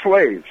here as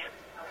slaves.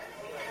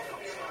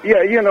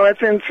 Yeah,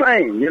 it's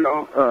insane,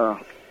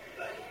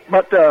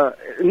 But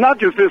not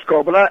just this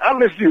call, but I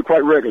listen to you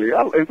quite regularly.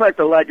 In fact,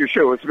 I like your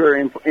show. It's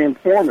very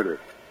informative.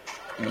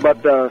 Mm-hmm.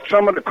 But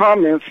some of the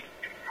comments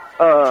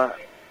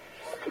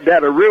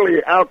that are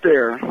really out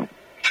there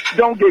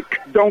don't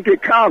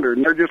get countered,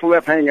 and they're just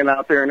left hanging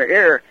out there in the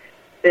air.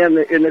 And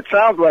it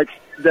sounds like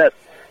that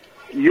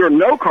your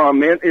no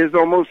comment is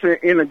almost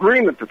in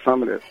agreement to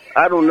some of this.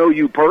 I don't know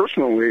you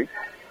personally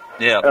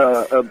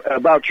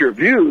about your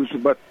views,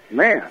 but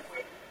man,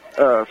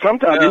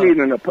 sometimes you need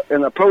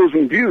an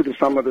opposing view to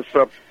some of the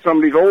stuff. Some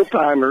of these old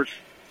timers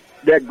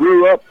that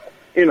grew up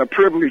in a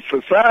privileged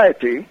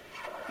society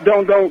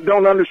don't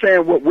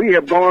understand what we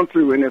have gone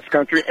through in this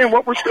country and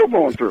what we're still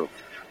going through.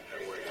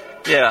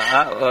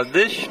 Yeah,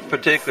 this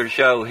particular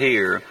show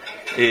here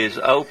is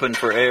open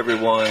for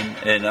everyone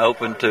and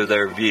open to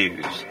their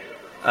views.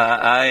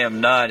 I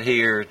am not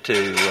here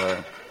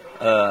to,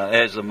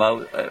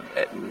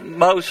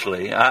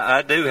 mostly,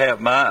 I do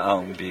have my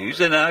own views,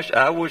 and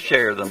I will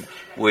share them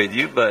with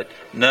you, but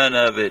none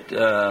of it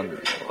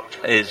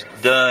is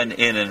done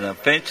in an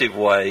offensive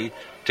way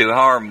to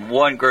harm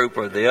one group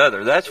or the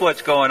other. That's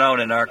what's going on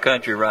in our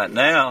country right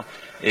now,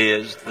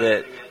 is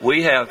that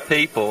we have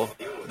people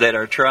that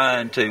are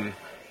trying to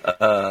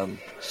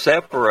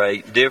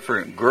separate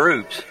different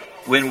groups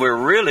when we're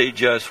really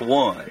just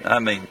one. I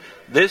mean,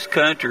 this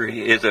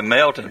country is a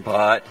melting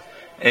pot,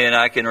 and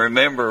I can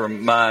remember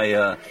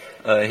my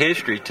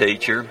history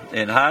teacher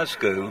in high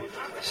school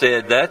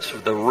said that's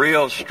the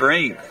real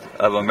strength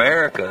of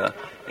America,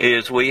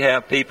 is we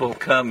have people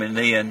coming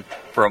in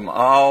from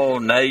all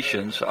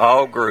nations,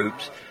 all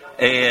groups,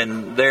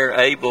 and they're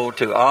able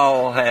to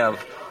all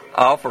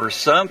offer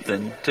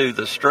something to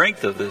the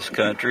strength of this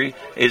country,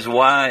 is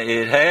why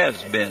it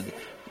has been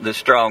the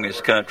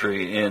strongest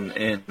country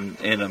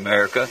in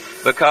America,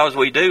 because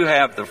we do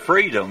have the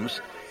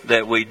freedoms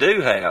that we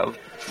do have,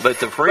 but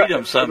the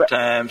freedom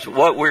sometimes,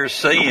 what we're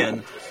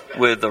seeing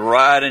with the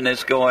rioting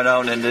that's going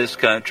on in this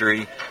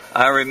country,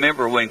 I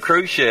remember when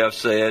Khrushchev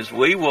says,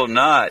 we will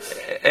not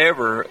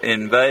ever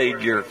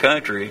invade your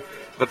country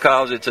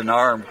because it's an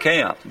armed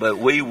camp, but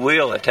we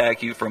will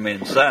attack you from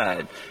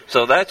inside.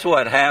 So that's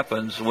what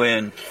happens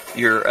when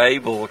you're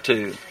able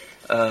to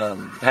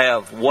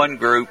have one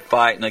group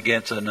fighting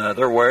against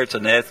another, where it's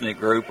an ethnic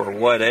group or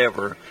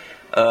whatever.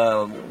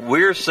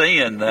 We're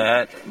seeing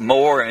that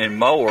more and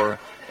more,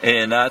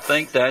 and I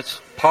think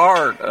that's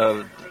part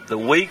of the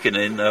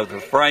weakening of the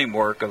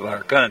framework of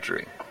our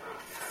country.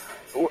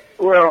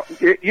 Well,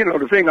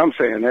 the thing I'm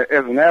saying,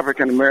 as an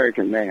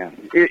African-American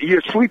man,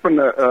 you're sweeping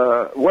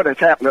what has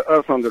happened to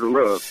us under the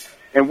rug,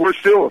 and we're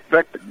still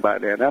affected by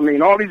that. I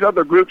mean, all these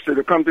other groups that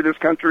have come to this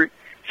country,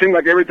 seem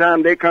like every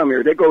time they come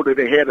here, they go to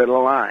the head of the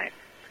line,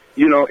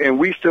 and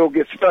we still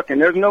get stuck.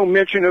 And there's no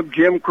mention of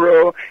Jim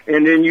Crow,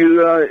 and then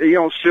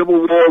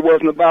Civil War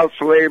wasn't about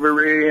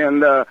slavery,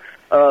 and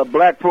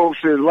black folks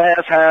is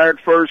last hired,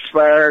 first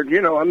fired.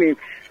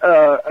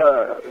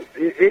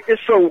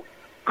 It's so...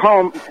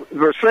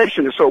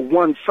 Conversation is so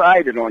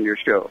one-sided on your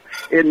show.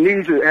 It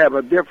needs to have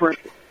a different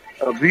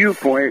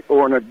viewpoint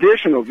or an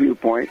additional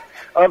viewpoint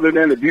other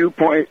than the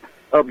viewpoint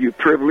of you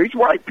privileged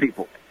white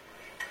people.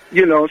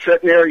 Sitting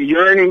there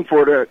yearning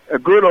for the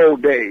good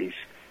old days.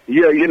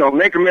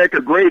 Make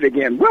America great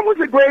again. When was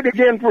it great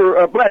again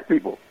for black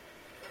people?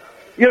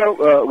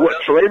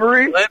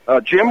 Slavery?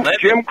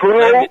 Jim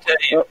Crow?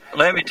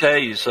 Let me tell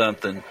you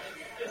something.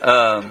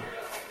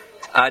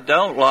 I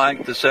don't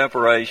like the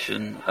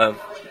separation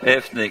of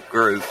ethnic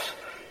groups.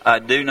 I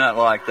do not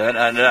like that,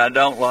 and I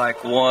don't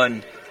like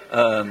one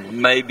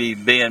maybe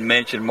being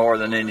mentioned more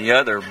than any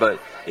other. But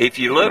if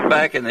you look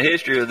back in the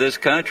history of this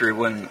country,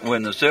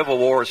 when the Civil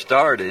War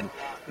started,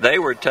 they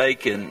were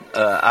taking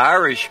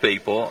Irish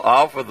people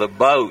off of the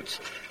boats,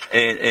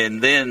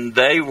 and then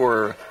they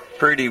were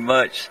pretty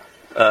much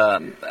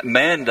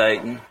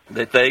mandating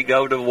that they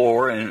go to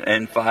war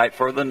and fight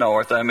for the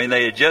North. I mean,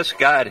 they had just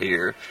got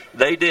here.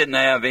 They didn't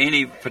have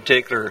any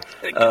particular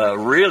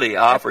really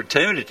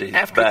opportunities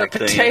after back the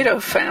then. potato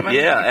famine.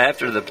 Yeah,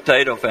 after the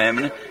potato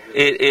famine.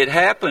 It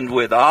happened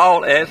with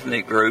all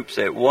ethnic groups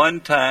at one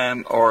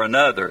time or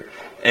another.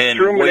 And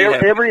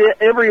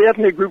every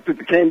ethnic group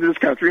that came to this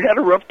country had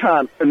a rough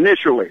time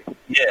initially.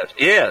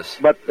 Yes.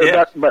 But they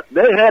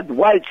had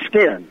white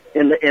skin,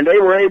 and they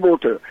were able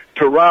to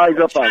rise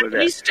up out of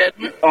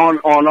that.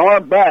 On our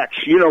backs,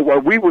 where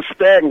we were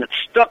stagnant,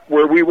 stuck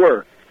where we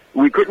were.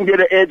 We couldn't get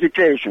an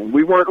education.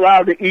 We weren't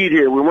allowed to eat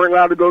here. We weren't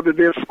allowed to go to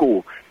this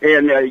school.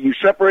 And you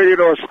separated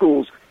our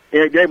schools.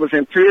 And it gave us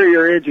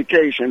inferior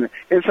education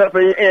and stuff.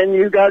 And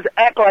you guys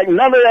act like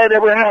none of that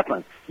ever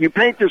happened. You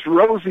paint this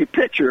rosy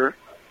picture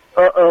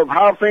of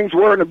how things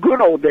were in the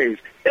good old days.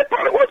 It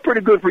probably was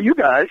pretty good for you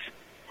guys,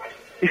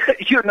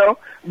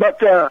 But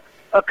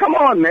come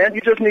on, man,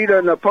 you just need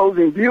an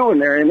opposing view in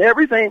there, and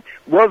everything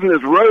wasn't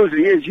as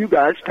rosy as you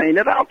guys painted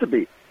it out to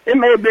be. It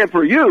may have been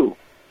for you,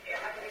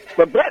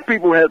 but black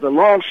people had a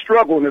long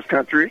struggle in this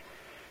country,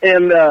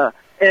 and hell,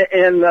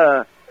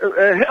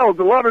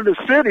 a lot of the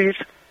cities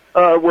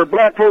where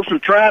black folks were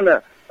trying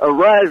to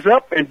rise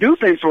up and do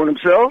things for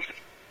themselves,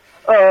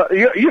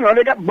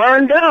 they got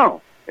burned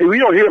down. And we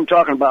don't hear them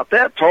talking about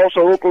that. Tulsa,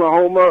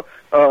 Oklahoma,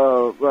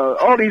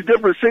 all these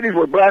different cities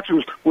where blacks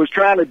was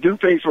trying to do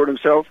things for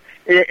themselves,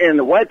 and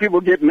the white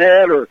people get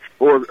mad or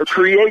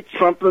create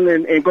something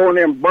and go in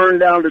there and burn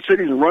down the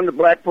cities and run the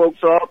black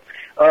folks off.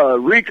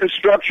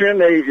 Reconstruction,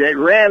 they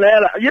ran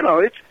that.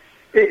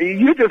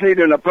 You just need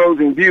an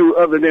opposing view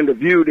other than the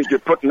view that you're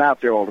putting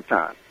out there all the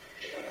time.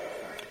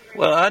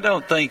 Well, I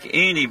don't think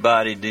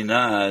anybody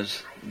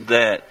denies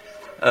that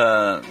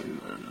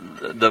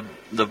the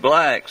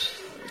black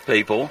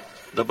people,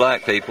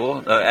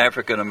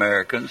 African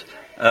Americans,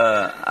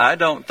 I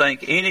don't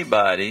think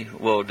anybody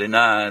will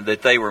deny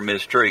that they were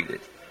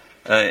mistreated.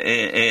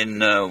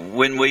 And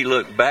when we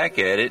look back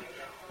at it,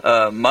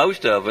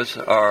 most of us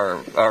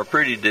are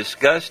pretty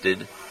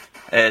disgusted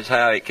as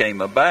how it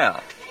came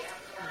about.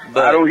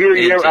 But I don't hear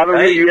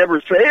you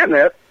ever saying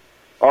that.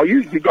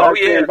 You guys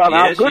saying about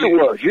how good it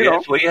was.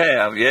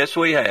 Yes,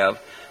 we have.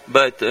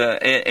 But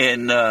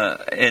and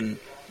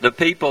the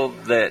people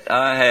that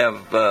I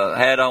have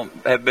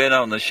been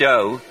on the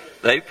show,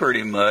 they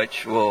pretty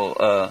much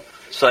will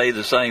say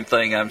the same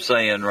thing I'm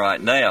saying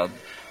right now.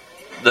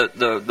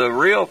 The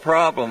real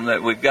problem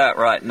that we've got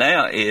right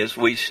now is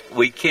we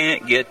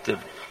can't get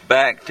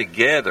back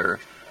together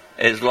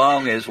as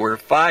long as we're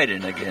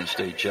fighting against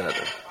each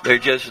other.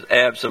 There's just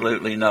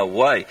absolutely no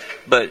way.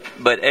 But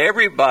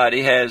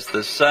everybody has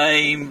the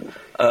same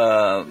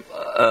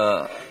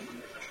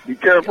be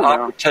careful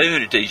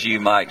opportunities, you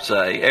might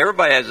say.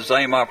 Everybody has the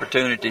same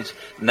opportunities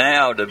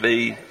now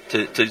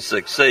to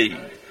succeed.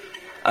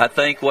 I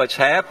think what's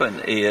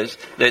happened is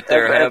that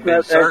there have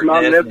been certain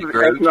ethnic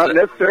groups. That's not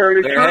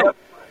necessarily true.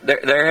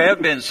 There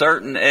have been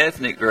certain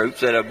ethnic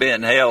groups that have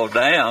been held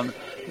down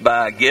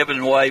by giving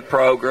away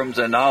programs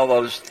and all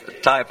those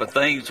type of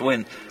things,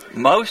 when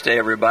most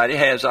everybody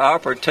has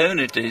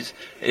opportunities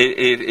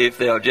if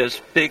they'll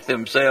just pick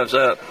themselves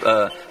up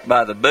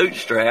by the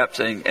bootstraps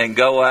and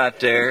go out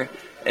there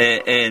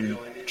and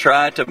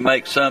try to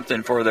make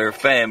something for their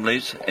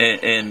families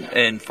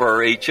and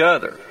for each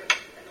other.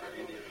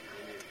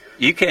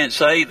 You can't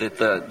say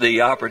that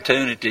the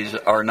opportunities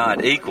are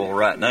not equal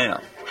right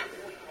now.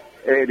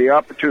 The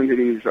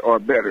opportunities are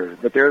better,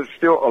 but there's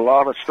still a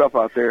lot of stuff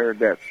out there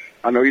that,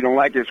 I know you don't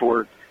like this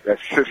word,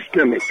 that's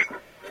systemic.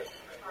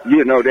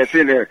 That's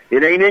in there.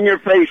 It ain't in your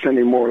face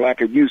anymore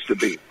like it used to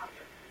be.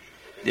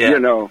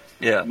 Yeah.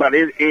 Yeah. But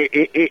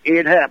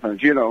it happens.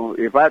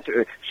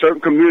 If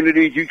certain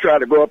communities, you try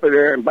to go up in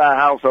there and buy a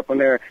house up in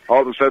there,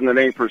 all of a sudden it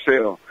ain't for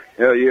sale.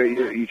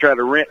 You try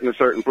to rent in a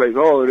certain place.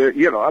 There's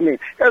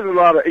a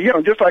lot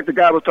of, just like the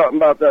guy was talking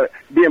about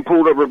being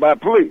pulled over by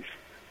police.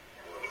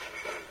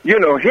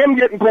 Him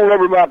getting pulled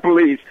over by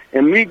police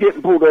and me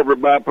getting pulled over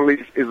by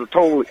police is a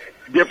totally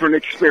different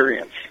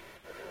experience.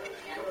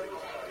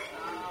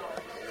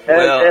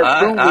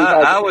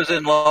 I was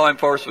in law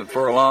enforcement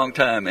for a long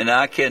time, and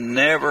I can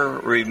never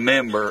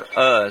remember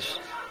us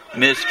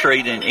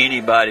mistreating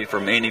anybody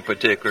from any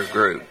particular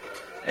group.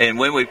 And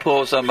when we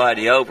pulled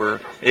somebody over,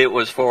 it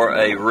was for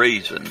a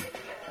reason.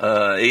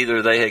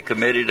 Either they had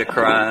committed a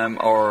crime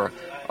or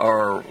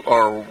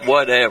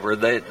whatever,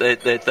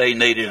 that they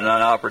needed an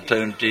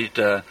opportunity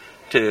to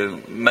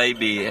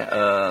maybe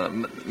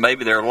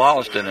they're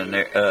lost in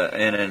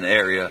an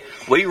area.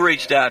 We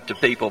reached out to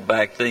people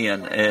back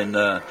then, and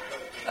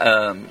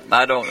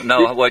I don't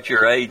know what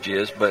your age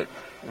is, but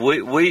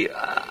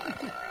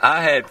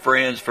I had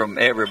friends from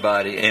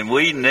everybody, and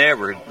we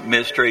never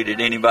mistreated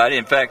anybody.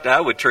 In fact, I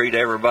would treat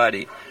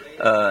everybody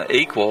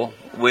equal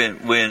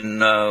when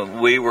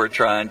we were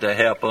trying to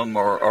help them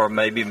or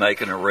maybe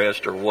make an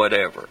arrest or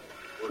whatever.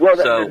 Well,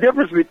 the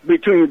difference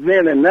between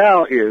then and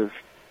now is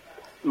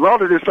a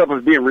lot of this stuff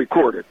is being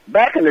recorded.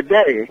 Back in the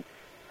day,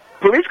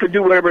 police could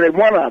do whatever they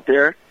want out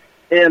there,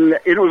 and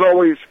it was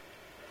always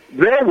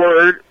their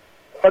word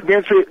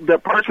against the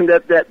person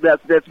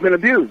that's been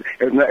abused.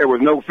 There was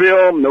no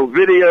film, no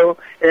video,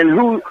 and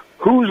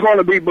who's going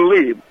to be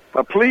believed?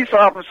 A police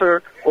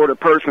officer or the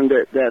person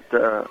that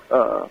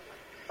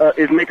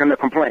is making the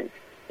complaint?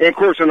 And of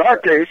course, in our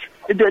case,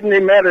 it doesn't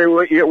even matter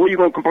what you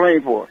going to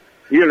complain for.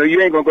 You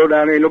ain't going to go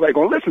down there and nobody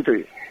going to listen to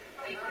you.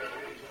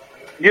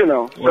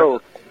 So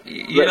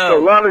a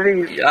lot of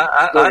these.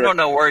 I don't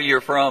know where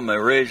you're from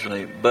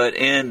originally, but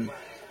in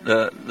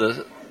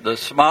the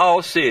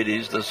small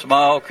cities, the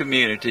small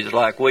communities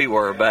like we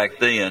were back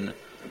then,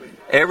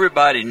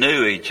 everybody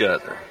knew each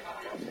other.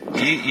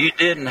 You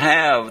didn't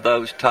have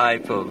those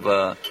type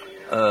of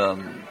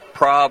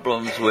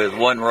problems with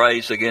one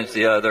race against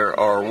the other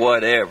or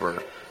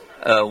whatever.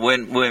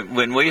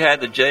 When we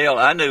had the jail,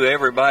 I knew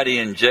everybody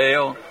in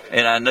jail,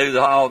 and I knew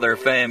all their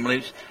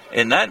families,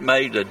 and that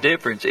made a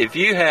difference. If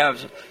you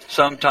have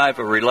some type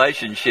of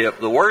relationship,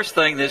 the worst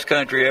thing this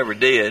country ever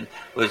did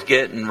was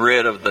getting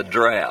rid of the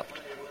draft,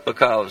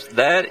 because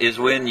that is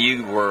when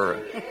you were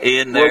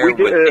in there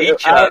with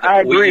each other.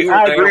 I agree.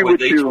 I agree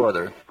with you.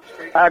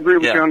 I agree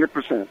with you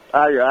 100%.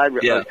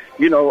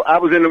 I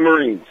was in the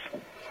Marines.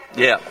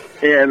 Yeah.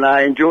 And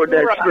I enjoyed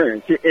that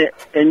experience.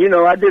 And, you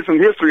know, I did some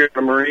history of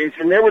the Marines,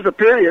 and there was a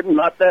period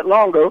not that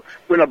long ago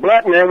when a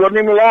black man wasn't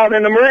even allowed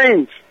in the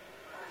Marines.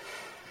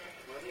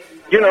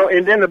 You know,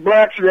 and then the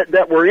blacks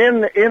that were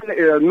in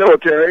the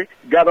military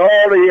got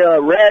all the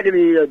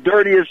raggedy,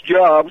 dirtiest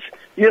jobs,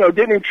 you know,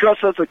 didn't even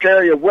trust us to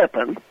carry a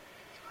weapon.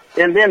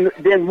 And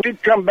then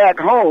we'd come back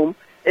home,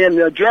 and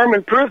the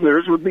German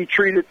prisoners would be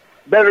treated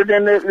better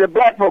than the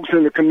black folks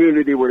in the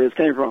community where this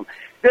came from.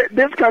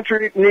 This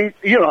country needs,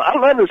 you know, I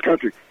love this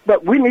country,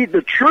 but we need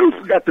the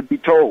truth got to be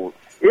told.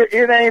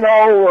 It ain't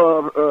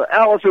all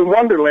Alice in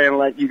Wonderland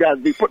like you guys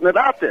be putting it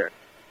out there.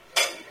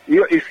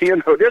 You know,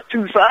 there's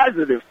two sides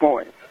of this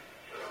coin.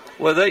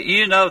 Well,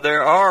 you know,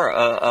 there are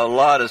a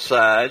lot of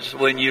sides.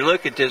 When you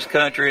look at this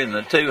country in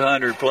the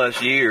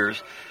 200-plus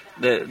years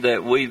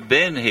that we've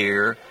been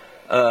here,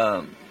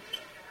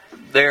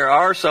 there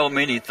are so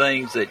many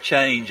things that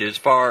change as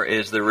far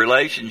as the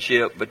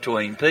relationship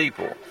between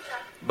people.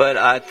 But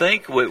I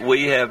think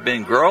we have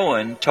been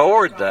growing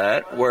toward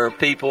that, where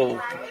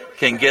people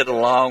can get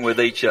along with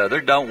each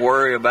other. Don't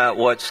worry about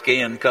what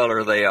skin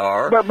color they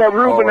are. But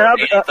Ruben,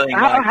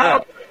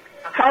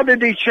 how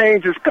did these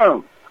changes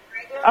come?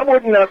 I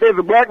wouldn't, as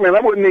a black man, I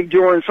wouldn't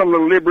enjoy some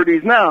of the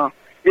liberties now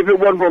if it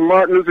wasn't for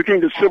Martin Luther King,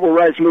 the civil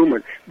rights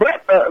movement.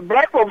 Black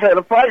folks had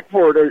to fight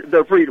for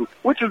their freedom,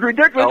 which is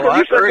ridiculous. Oh,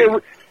 I agree.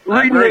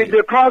 Reading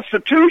the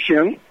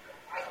Constitution,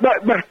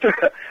 but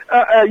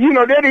you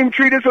know, they didn't even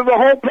treat us as a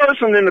whole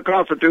person in the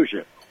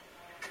Constitution.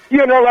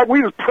 You know, like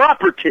we was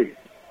property.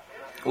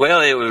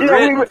 Well, it was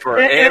written for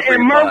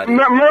everybody.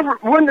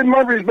 When did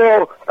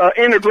Murfreesboro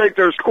integrate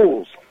their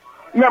schools?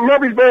 Now,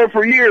 Murfreesboro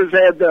for years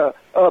had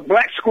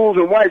black schools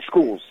and white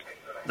schools.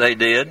 They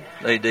did.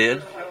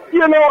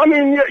 You know, I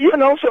mean, you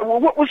know, so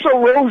what was so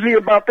rosy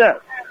about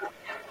that?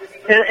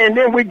 And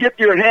then we get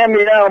your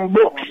hand-me-down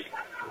books.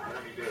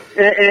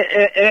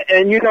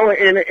 And you know,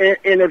 and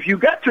if you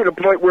got to the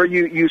point where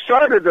you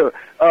started to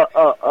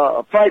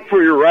fight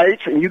for your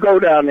rights, and you go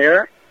down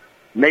there,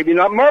 maybe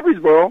not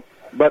Murfreesboro,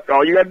 but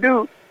all you got to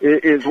do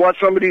is watch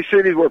some of these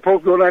cities where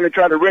folks go down and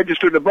try to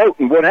register to vote,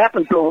 and what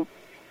happened to them.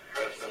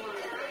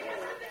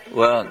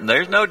 Well,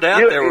 there's no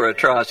doubt there were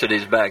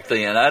atrocities back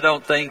then. I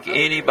don't think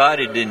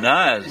anybody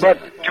denies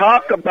that. But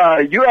talk about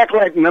it. You act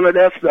like none of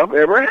that stuff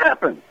ever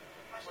happened.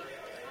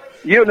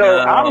 You know,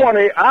 no. I want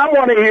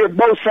to hear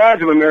both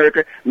sides of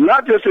America,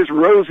 not just this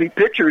rosy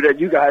picture that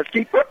you guys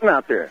keep putting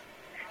out there.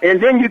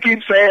 And then you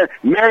keep saying,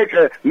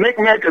 America, make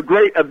America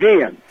great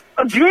again.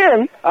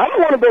 Again, I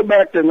don't want to go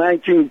back to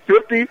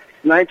 1950,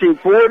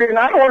 1940, and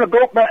I don't want to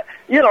go back,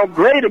 you know,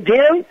 great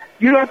again.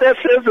 You know what that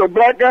says to a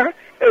black guy?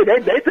 Hey,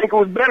 they think it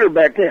was better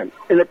back then,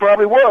 and it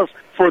probably was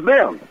for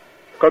them,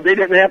 because they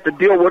didn't have to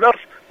deal with us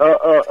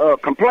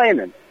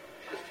complaining.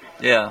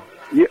 Yeah.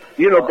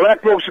 You know,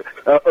 black folks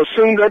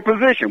assumed their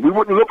position. We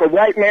wouldn't look a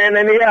white man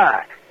in the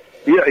eye.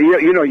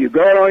 You know, you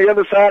go out on the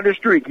other side of the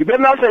street. You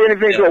better not say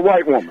anything to a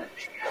white woman.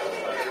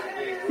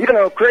 You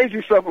know,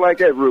 crazy stuff like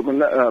that,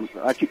 Ruben.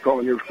 I keep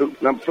calling you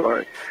Ruben. I'm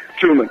sorry,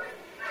 Truman.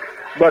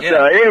 But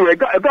anyway,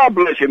 God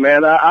bless you,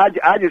 man. I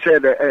just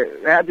had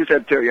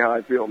to tell you how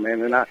I feel,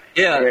 man. And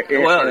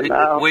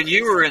when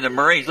you were in the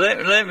Marines,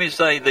 let me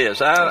say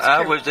this: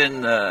 I was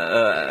in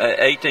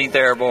 18th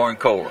Airborne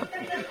Corps,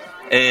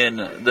 and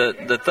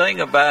the thing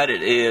about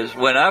it is,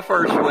 when I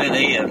first went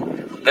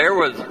in, there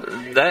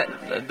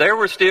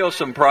were still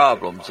some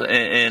problems,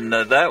 and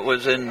that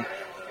was in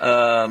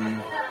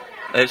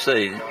let's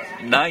see,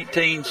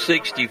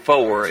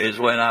 1964 is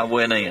when I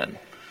went in,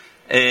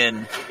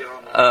 and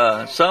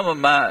some of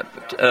my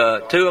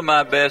two of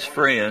my best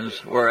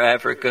friends were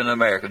African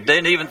American.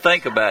 Didn't even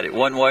think about it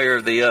one way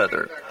or the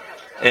other.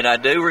 And I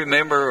do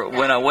remember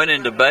when I went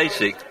into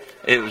basic,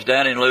 it was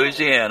down in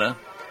Louisiana,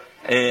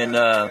 and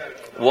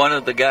one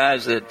of the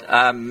guys that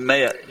I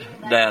met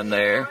down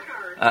there,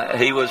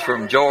 he was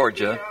from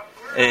Georgia,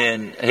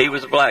 and he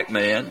was a black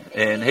man,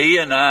 and he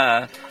and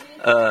I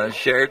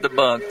shared the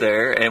bunk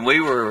there, and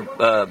we were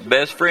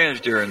best friends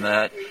during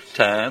that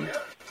time.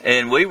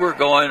 And we were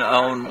going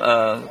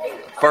on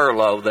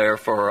furlough there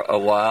for a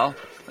while,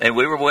 and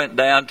we went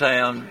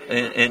downtown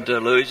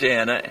into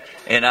Louisiana,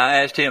 and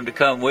I asked him to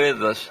come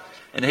with us,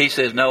 and he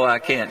says, no, I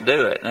can't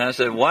do it. And I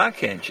said, why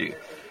can't you?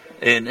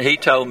 And he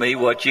told me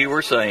what you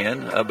were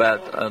saying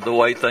about the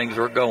way things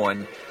were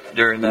going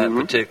during that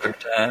particular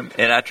time,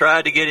 and I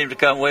tried to get him to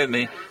come with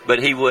me,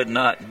 but he would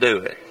not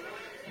do it.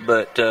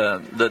 But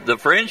the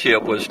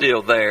friendship was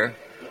still there.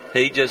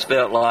 He just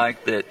felt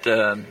like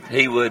that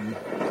he would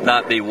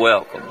not be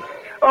welcome.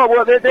 Oh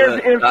well,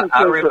 there's instances.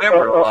 I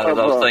remember a lot of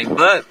those things,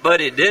 but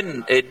it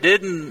didn't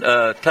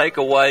take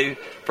away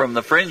from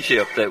the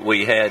friendship that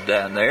we had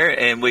down there,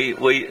 and we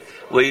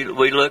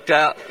looked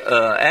out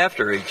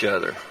after each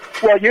other.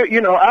 Well,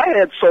 you know, I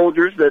had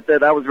soldiers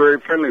that I was very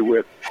friendly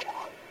with,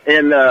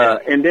 and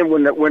then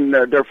when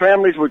their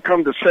families would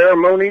come to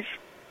ceremonies,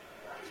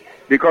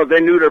 because they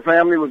knew their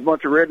family was a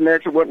bunch of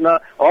rednecks and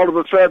whatnot, all of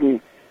a sudden,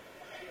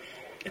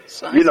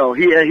 you know,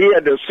 he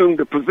had to assume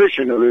the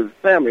position of his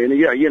family, and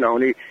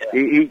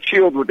he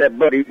chilled with that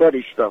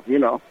buddy stuff, you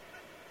know.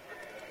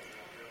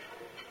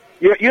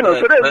 You know,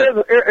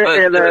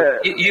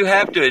 you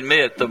have to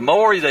admit, the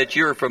more that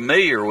you're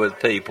familiar with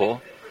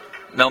people,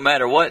 no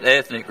matter what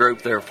ethnic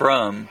group they're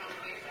from,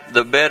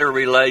 the better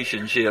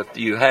relationship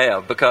you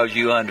have because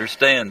you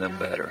understand them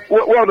better.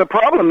 Well, the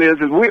problem is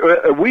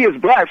we as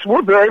blacks,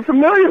 we're very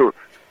familiar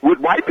with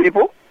white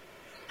people.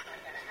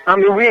 I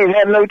mean, we ain't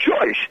had no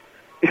choice.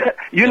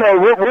 You know,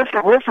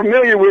 we're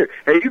familiar with.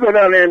 Hey, you go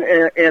down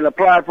there and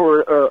apply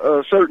for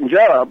a certain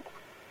job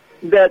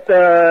that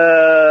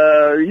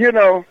you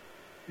know,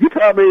 you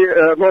probably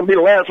going to be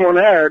the last one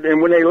hired,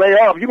 and when they lay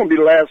off, you're going to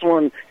be the last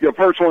one, your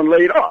first one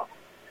laid off.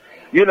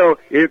 You know,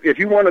 if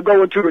you want to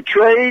go into a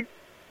trade,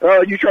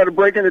 you try to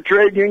break into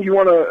trade union, you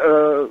want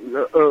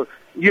to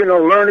you know,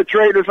 learn a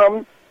trade or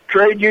something.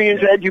 Trade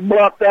unions had you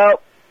blocked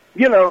out.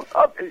 You know,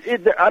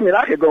 I mean,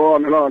 I could go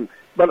on and on,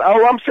 but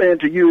all I'm saying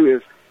to you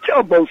is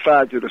tell both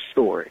sides of the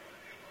story.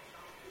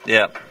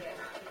 Yeah.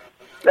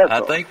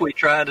 I think we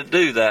try to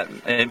do that.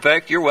 In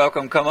fact, you're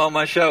welcome to come on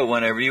my show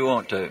whenever you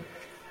want to.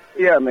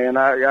 Yeah, man.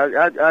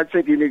 I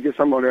think you need to get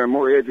someone there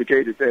more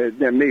educated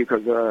than me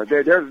because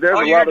there's a lot of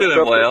stuff. You're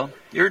doing well.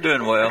 You're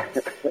doing well.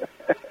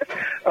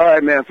 All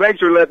right, man. Thanks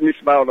for letting me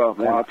spout off,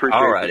 man. I appreciate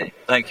it. All righty.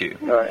 Thank you.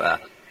 All right. Bye.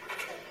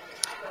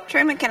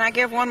 Truman, can I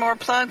give one more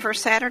plug for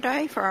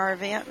Saturday, for our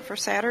event for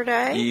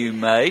Saturday? You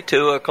may.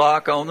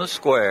 2:00 on the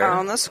square.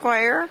 On the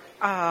square.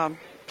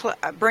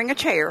 Bring a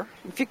chair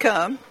if you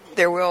come.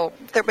 There'll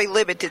be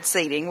limited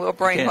seating. We'll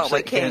bring what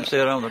we can. Can't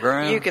sit on the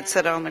ground? You can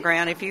sit on the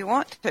ground if you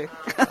want to.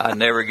 I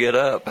never get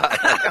up.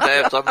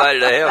 I have somebody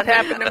to help.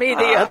 That happened to me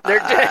the other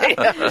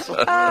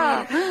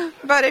day.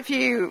 But if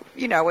you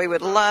know, we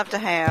would love to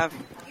have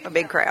a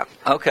big crowd.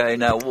 Okay,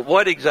 now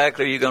what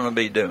exactly are you going to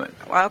be doing?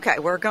 Okay,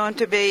 we're going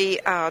to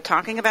be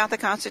talking about the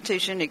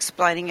Constitution,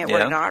 explaining it. Yeah.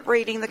 We're not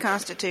reading the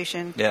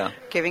Constitution. Yeah.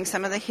 Giving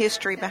some of the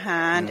history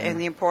behind and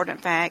the important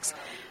facts.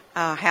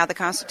 How the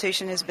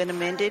Constitution has been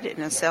amended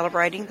and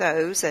celebrating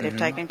those that have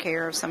taken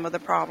care of some of the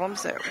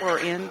problems that were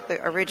in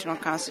the original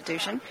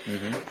Constitution.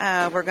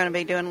 We're going to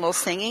be doing a little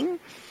singing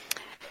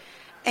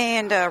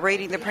and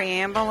reading the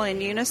preamble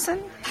in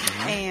unison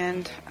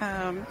and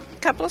a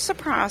couple of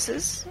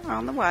surprises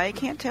on the way.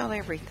 Can't tell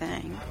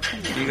everything.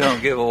 You going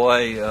to give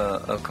away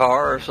a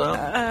car or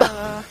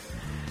something?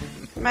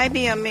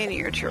 Maybe a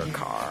miniature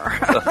car.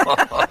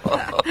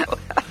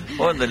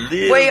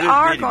 We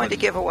are going to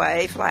give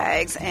away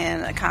flags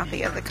and a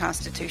copy of the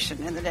Constitution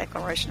and the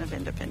Declaration of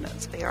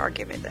Independence. We are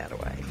giving that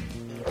away.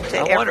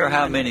 I wonder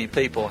how many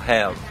people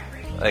have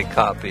a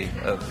copy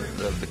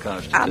of the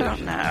Constitution. I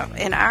don't know.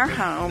 In our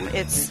home,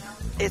 it's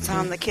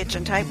on the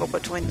kitchen table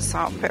between the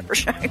salt and pepper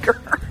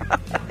shaker.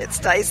 It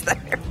stays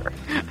there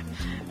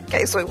in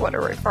case we want to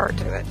refer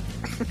to it.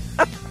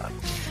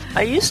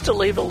 I used to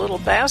leave a little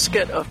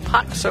basket of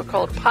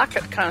so-called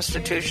pocket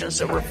constitutions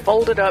that were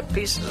folded up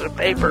pieces of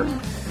paper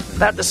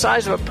about the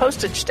size of a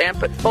postage stamp,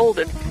 but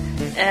folded.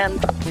 And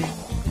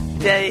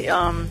they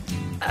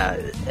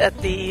at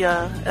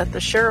the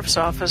sheriff's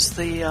office,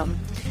 the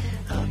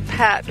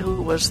Pat,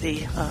 who was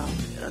the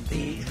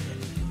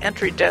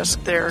entry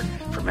desk there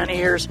for many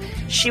years,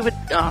 she would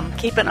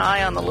keep an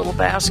eye on the little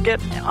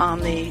basket on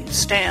the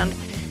stand,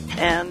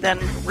 and then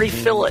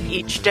refill it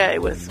each day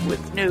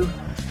with new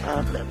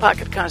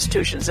pocket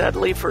constitutions that I'd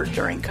leave for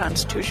during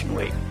Constitution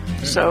Week.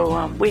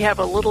 So we have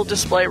a little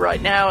display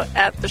right now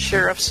at the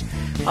sheriff's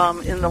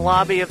in the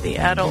lobby of the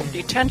Adult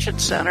Detention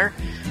Center,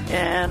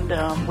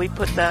 and we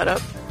put that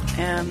up.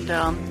 And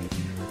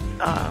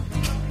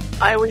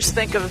I always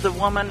think of the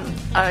woman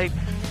I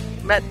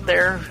met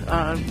there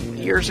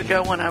years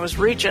ago when I was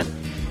regent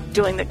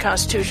doing the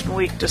Constitution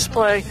Week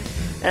display,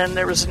 and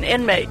there was an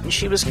inmate, and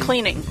she was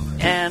cleaning,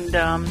 and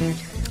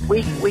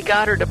we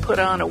got her to put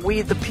on a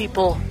We the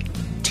People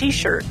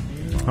T-shirt.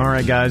 All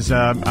right, guys,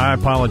 I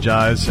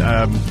apologize.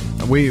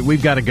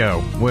 We've got to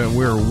go.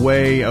 We're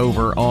way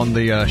over on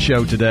the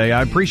show today.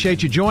 I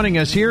appreciate you joining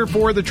us here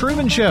for The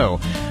Truman Show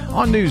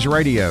on News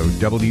Radio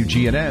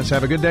WGNS.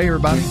 Have a good day,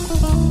 everybody.